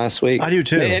happened last week. I do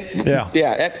too. Yeah.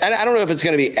 I don't know if it's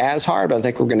going to be as hard, but I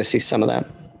think we're going to see some of that.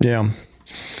 Yeah.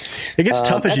 It gets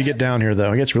tough as you get down here,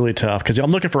 though. It gets really tough because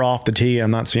I'm looking for off the tee. I'm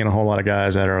not seeing a whole lot of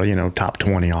guys that are, top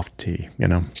 20 off the tee,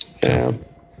 So.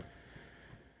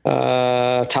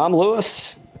 Yeah. Tom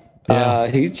Lewis. Yeah.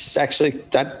 He's actually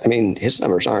his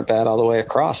numbers aren't bad all the way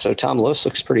across. So Tom Lewis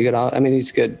looks pretty good.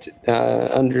 He's good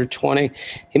under 20.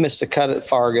 He missed a cut at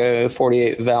Fargo,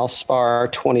 48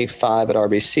 Valspar, 25 at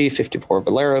RBC, 54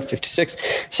 Valero,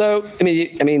 56. So,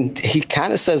 he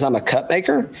kind of says I'm a cut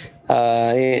maker. He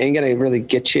ain't going to really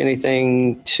get you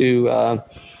anything too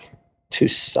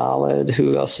solid.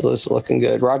 Who else is looking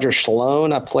good? Roger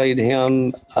Sloan. I played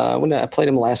him I played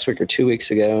him last week or 2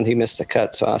 weeks ago, and he missed the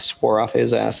cut, so I swore off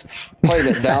his ass. Played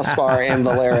at Valspar and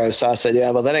Valero, so I said, yeah,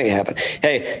 well, that ain't happening.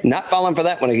 Hey, not falling for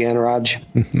that one again, Raj.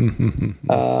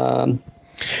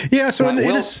 Yeah, so go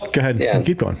ahead. Yeah.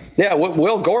 Keep going. Yeah,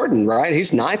 Will Gordon, right?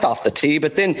 He's ninth off the tee,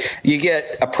 but then you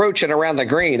get approaching around the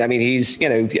green. He's,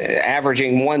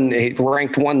 averaging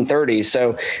ranked 130.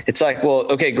 So it's like, well,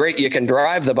 okay, great. You can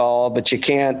drive the ball, but you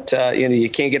can't, you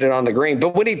can't get it on the green.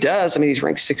 But when he does, he's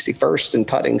ranked 61st in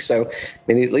putting. So,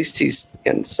 at least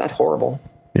it's not horrible.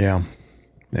 Yeah.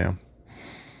 Yeah.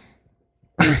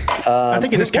 I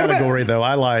think in this category, though,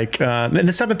 I like, in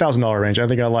the $7,000 range, I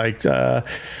think I liked,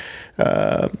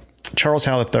 Charles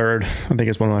Howell III, I think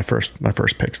is one of my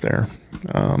first picks there.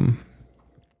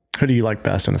 Who do you like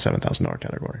best in the $7,000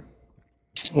 category?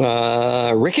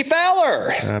 Ricky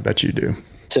Fowler. I bet you do.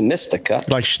 To miss the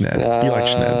cut. Like Schned. You like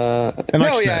Schned. I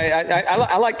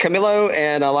like Camilo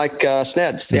and I like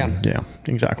Sneds. Yeah. Yeah,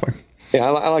 exactly. Yeah,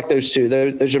 I like those two.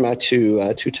 Those are my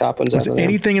two top ones. Is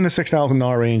anything in the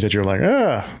 $6,000 range that you're like,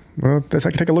 well, I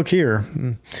can take a look here?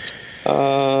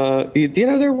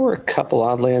 There were a couple,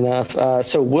 oddly enough.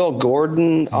 So Will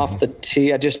Gordon off the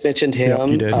tee, I just mentioned him. Yep,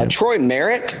 you did, yeah. Troy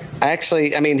Merritt,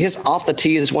 his off the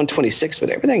tee is 126, but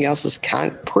everything else is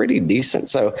kind of pretty decent.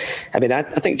 So, I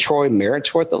think Troy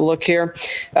Merritt's worth a look here.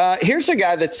 Here's a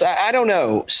guy that's, I don't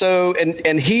know. So,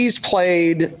 and he's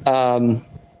played,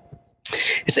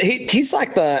 he's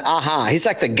like he's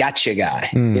like the gotcha guy.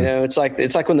 It's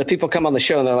like when the people come on the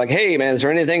show and they're like, hey man, is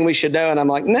there anything we should know? And I'm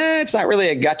like, nah, it's not really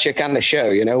a gotcha kind of show.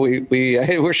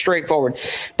 We're straightforward,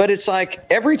 but it's like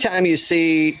every time you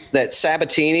see that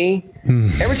Sabatini,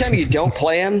 every time you don't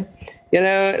play him, he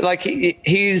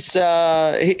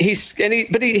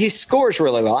scores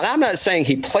really well. And I'm not saying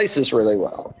he places really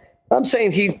well. I'm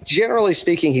saying generally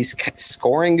speaking, he's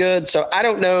scoring good. So I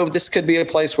don't know. This could be a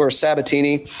place where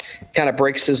Sabatini kind of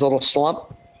breaks his little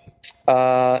slump.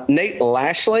 Nate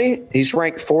Lashley, he's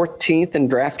ranked 14th in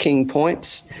DraftKings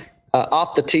points.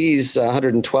 Off the tees,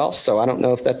 112th. So I don't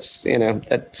know if that's,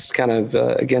 that's kind of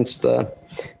against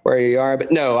where you are.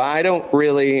 But no, I don't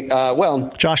really.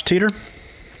 Josh Teeter?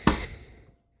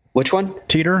 Which one?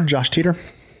 Teeter, Josh Teeter.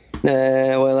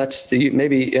 Well, that's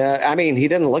maybe. I mean, he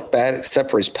didn't look bad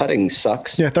except for his putting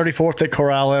sucks. Yeah, 34th at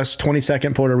Corrales,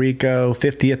 22nd Puerto Rico,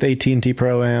 50th AT&T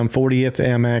Pro-Am, 40th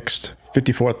Amex,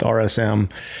 54th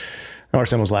RSM.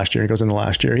 RSM was last year. He goes into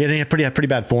last year. He had pretty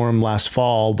bad form last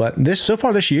fall, but so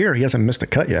far this year, he hasn't missed a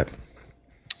cut yet.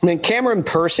 I mean, Cameron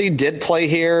Percy did play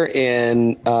here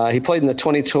he played in the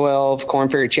 2012 Korn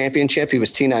Ferry Championship. He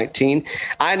was T19.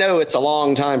 I know it's a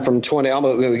long time from 20,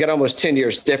 we got almost 10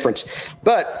 years difference,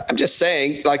 but I'm just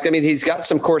saying, he's got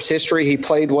some course history. He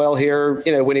played well here,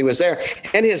 when he was there,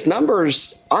 and his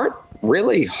numbers aren't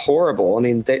really horrible. I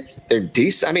mean, they're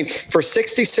decent. I mean, for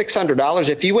 $6,600,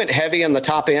 if you went heavy on the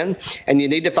top end and you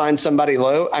need to find somebody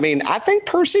low, I mean, I think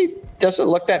Percy doesn't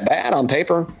look that bad on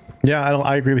paper. Yeah,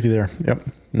 I agree with you there. Yep.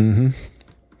 Mm-hmm.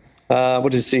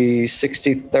 What is he?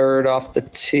 63rd off the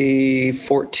tee,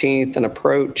 14th in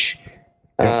approach,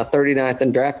 39th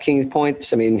in DraftKings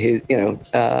points. I mean,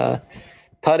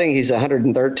 putting, he's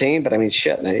 113, but I mean,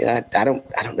 shit, I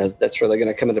don't know if that's really going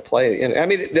to come into play. I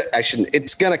mean,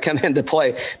 it's going to come into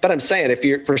play, but I'm saying if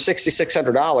you're for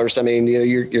 $6,600, I mean,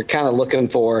 you're kind of looking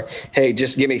for, hey,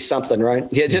 just give me something, right?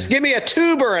 Yeah. Just give me a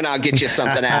tuber and I'll get you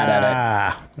something out of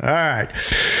it. All right.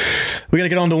 We got to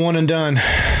get on to one and done.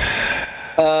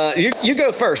 You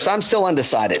go first. I'm still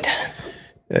undecided.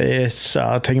 It's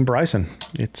taking Bryson.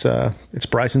 It's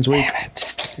Bryson's week.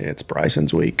 It's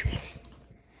Bryson's week.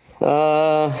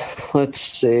 Let's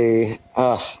see.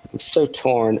 I'm so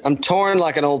torn. I'm torn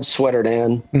like an old sweater,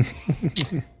 Dan.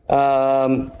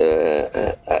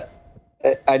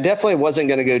 I definitely wasn't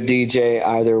going to go DJ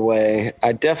either way.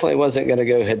 I definitely wasn't going to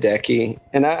go Hideki.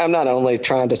 And I'm not only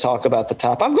trying to talk about the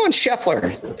top. I'm going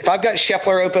Scheffler. If I've got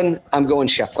Scheffler open, I'm going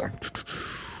Scheffler.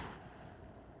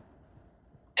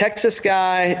 Texas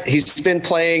guy. He's been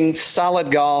playing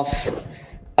solid golf.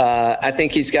 I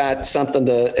think he's got something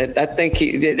to. I think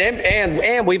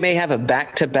and we may have a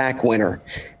back-to-back winner.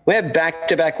 We have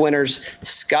back-to-back winners.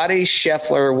 Scotty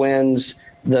Scheffler wins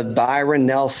the Byron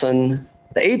Nelson,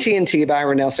 the AT&T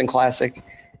Byron Nelson Classic,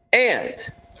 and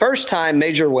first-time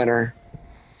major winner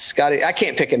Scotty. I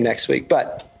can't pick him next week,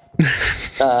 but he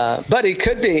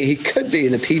could be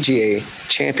the PGA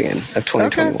champion of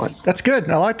 2021. Okay. That's good.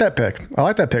 I like that pick. I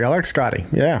like Scotty.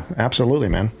 Yeah, absolutely,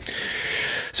 man.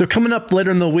 So coming up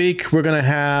later in the week, we're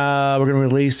gonna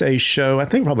release a show. I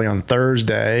think probably on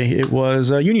Thursday. It was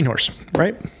Union Horse,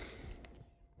 right?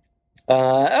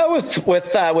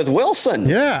 With Wilson.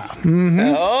 Yeah. Mm-hmm.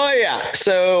 Oh yeah.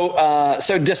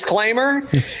 So disclaimer,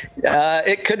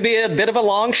 it could be a bit of a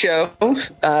long show.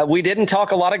 We didn't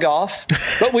talk a lot of golf,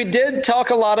 but we did talk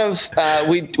a lot of,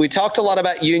 we talked a lot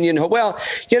about Union. Well,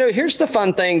 here's the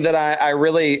fun thing that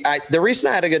the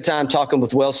reason I had a good time talking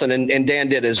with Wilson and Dan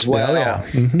did as well,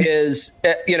 is,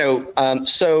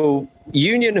 so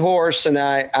Union Horse and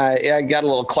I got a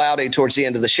little cloudy towards the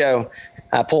end of the show.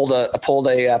 I pulled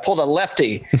a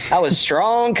lefty. I was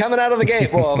strong coming out of the gate,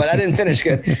 but I didn't finish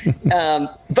good.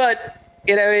 But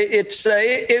it's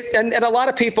and a lot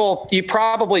of people, you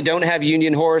probably don't have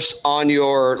Union Horse on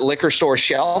your liquor store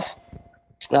shelf.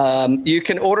 You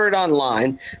can order it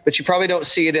online, but you probably don't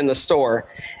see it in the store.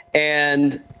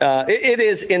 And it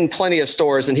is in plenty of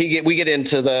stores, and we get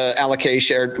into the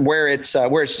allocation or where it's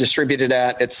distributed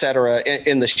at, et cetera,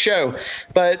 in the show.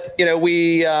 But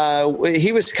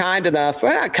he was kind enough,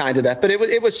 well, not kind enough, but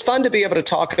it was fun to be able to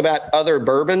talk about other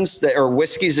bourbons or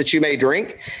whiskeys that you may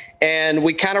drink, and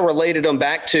we kind of related them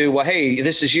back to, well, hey,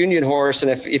 this is Union Horse, and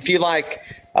if you like.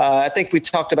 I think we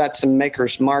talked about some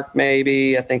Maker's Mark,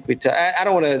 maybe. I think I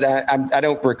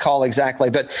don't recall exactly,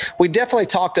 but we definitely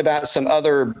talked about some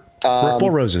other.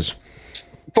 Four Roses.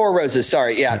 Four Roses,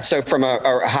 sorry. Yeah. So from a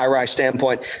high rise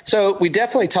standpoint. So we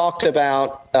definitely talked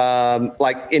about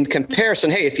in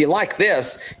comparison, hey, if you like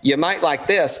this, you might like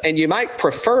this, and you might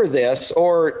prefer this,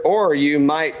 or you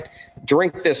might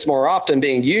drink this more often,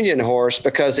 being Union Horse,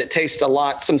 because it tastes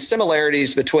some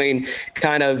similarities between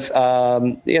kind of,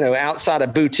 outside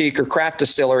of boutique or craft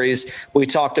distilleries. We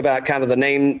talked about kind of the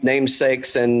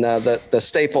namesakes and the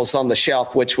staples on the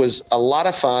shelf, which was a lot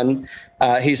of fun.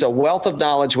 He's a wealth of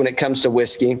knowledge when it comes to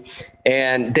whiskey,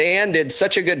 and Dan did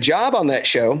such a good job on that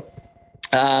show.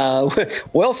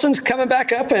 Wilson's coming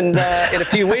back up in a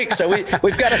few weeks, so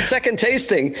we've got a second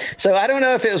tasting. So I don't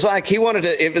know if it was like he wanted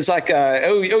to. It was like,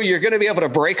 you're going to be able to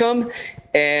break them,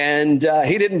 and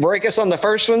he didn't break us on the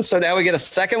first one, so now we get a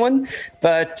second one.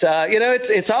 But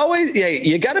it's always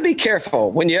you got to be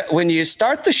careful when you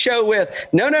start the show with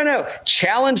no,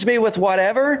 challenge me with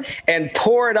whatever and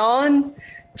pour it on.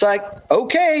 It's like,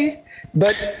 okay,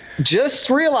 but just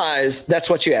realize that's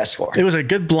what you asked for. It was a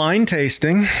good blind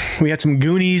tasting. We had some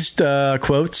Goonies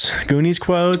quotes.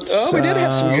 Oh, we did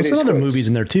have some Goonies some other quotes. movies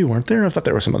in there too, weren't there? I thought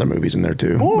there were some other movies in there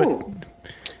too. Ooh.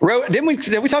 We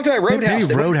talked about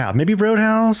Roadhouse? Maybe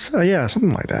Roadhouse. Yeah,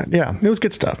 something like that. Yeah, it was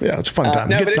good stuff. Yeah, it's a fun time.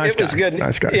 No, but nice it was guy. good.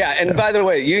 Nice guy. Yeah, and by the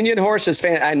way, Union Horse is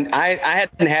fan. I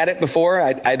hadn't had it before.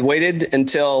 I'd waited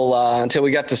until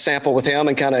we got to sample with him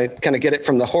and kind of get it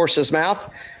from the horse's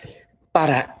mouth.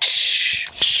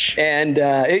 And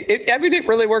it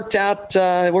really worked out.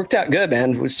 It worked out good,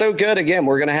 man. It was so good. Again,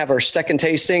 we're gonna have our second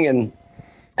tasting, and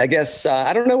I guess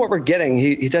I don't know what we're getting.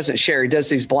 He doesn't share. He does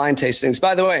these blind tastings.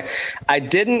 By the way, I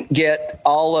didn't get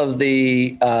all of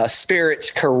the spirits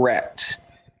correct.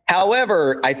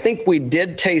 However, I think we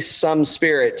did taste some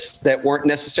spirits that weren't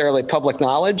necessarily public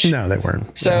knowledge. No, they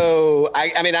weren't. So,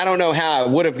 I mean, I don't know how I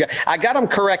would have I got them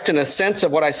correct in a sense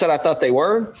of what I said I thought they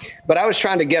were, but I was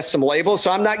trying to guess some labels.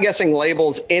 So I'm not guessing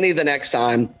labels any the next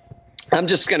time. I'm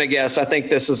just going to guess. I think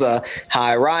this is a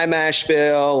high rye mash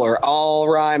bill or all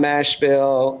rye mash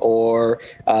bill, or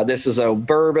this is a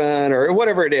bourbon or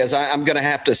whatever it is. I'm going to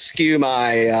have to skew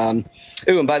my.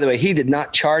 And by the way, he did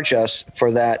not charge us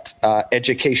for that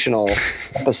educational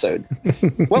episode.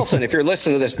 Wilson, if you're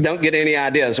listening to this, don't get any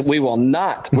ideas. We will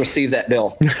not receive that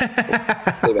bill.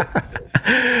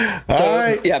 So,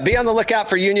 right. yeah, be on the lookout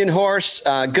for Union Horse.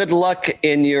 Good luck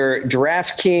in your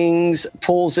DraftKings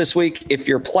pools this week. If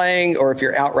you're playing or if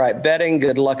you're outright betting,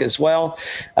 good luck as well.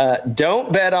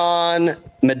 Don't bet on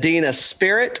Medina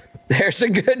Spirit. There's a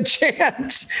good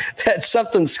chance that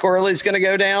something squirrely is going to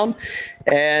go down.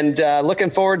 And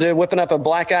looking forward to whipping up a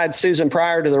black-eyed Susan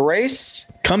prior to the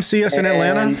race. Come see us in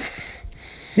Atlanta.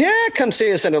 Yeah, come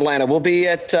see us in Atlanta. We'll be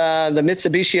at the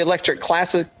Mitsubishi Electric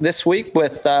Classic this week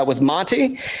with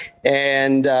Monty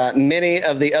and many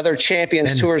of the other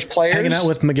Champions Tours players. Hanging out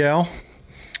with Miguel.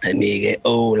 Miguel,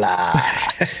 hola.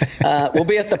 We'll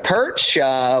be at the Perch.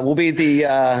 We'll be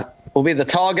the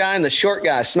tall guy and the short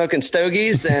guy smoking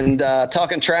stogies and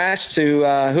talking trash to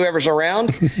whoever's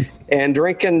around and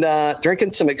drinking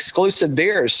some exclusive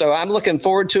beers. So I'm looking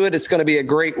forward to it. It's going to be a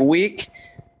great week.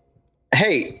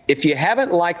 Hey, if you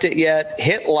haven't liked it yet,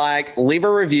 hit like, leave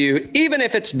a review, even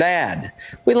if it's bad.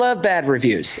 We love bad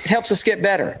reviews. It helps us get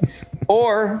better.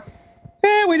 Or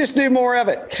we just do more of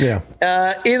it. Yeah.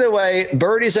 Either way,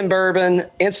 Birdies and Bourbon,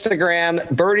 Instagram,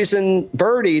 birdies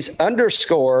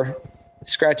 _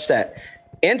 scratch that.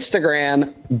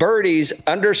 Instagram,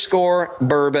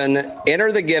 birdies_bourbon.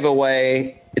 Enter the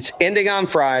giveaway. It's ending on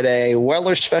Friday.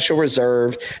 Weller Special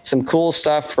Reserve. Some cool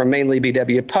stuff from mainly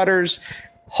BW Putters.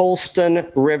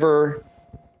 Holston River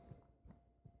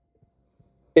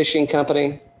Fishing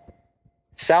Company.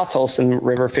 South Holston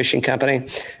River Fishing Company.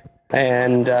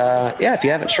 And if you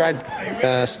haven't tried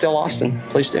Still Austin,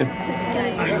 please do.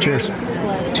 Cheers.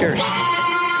 Cheers.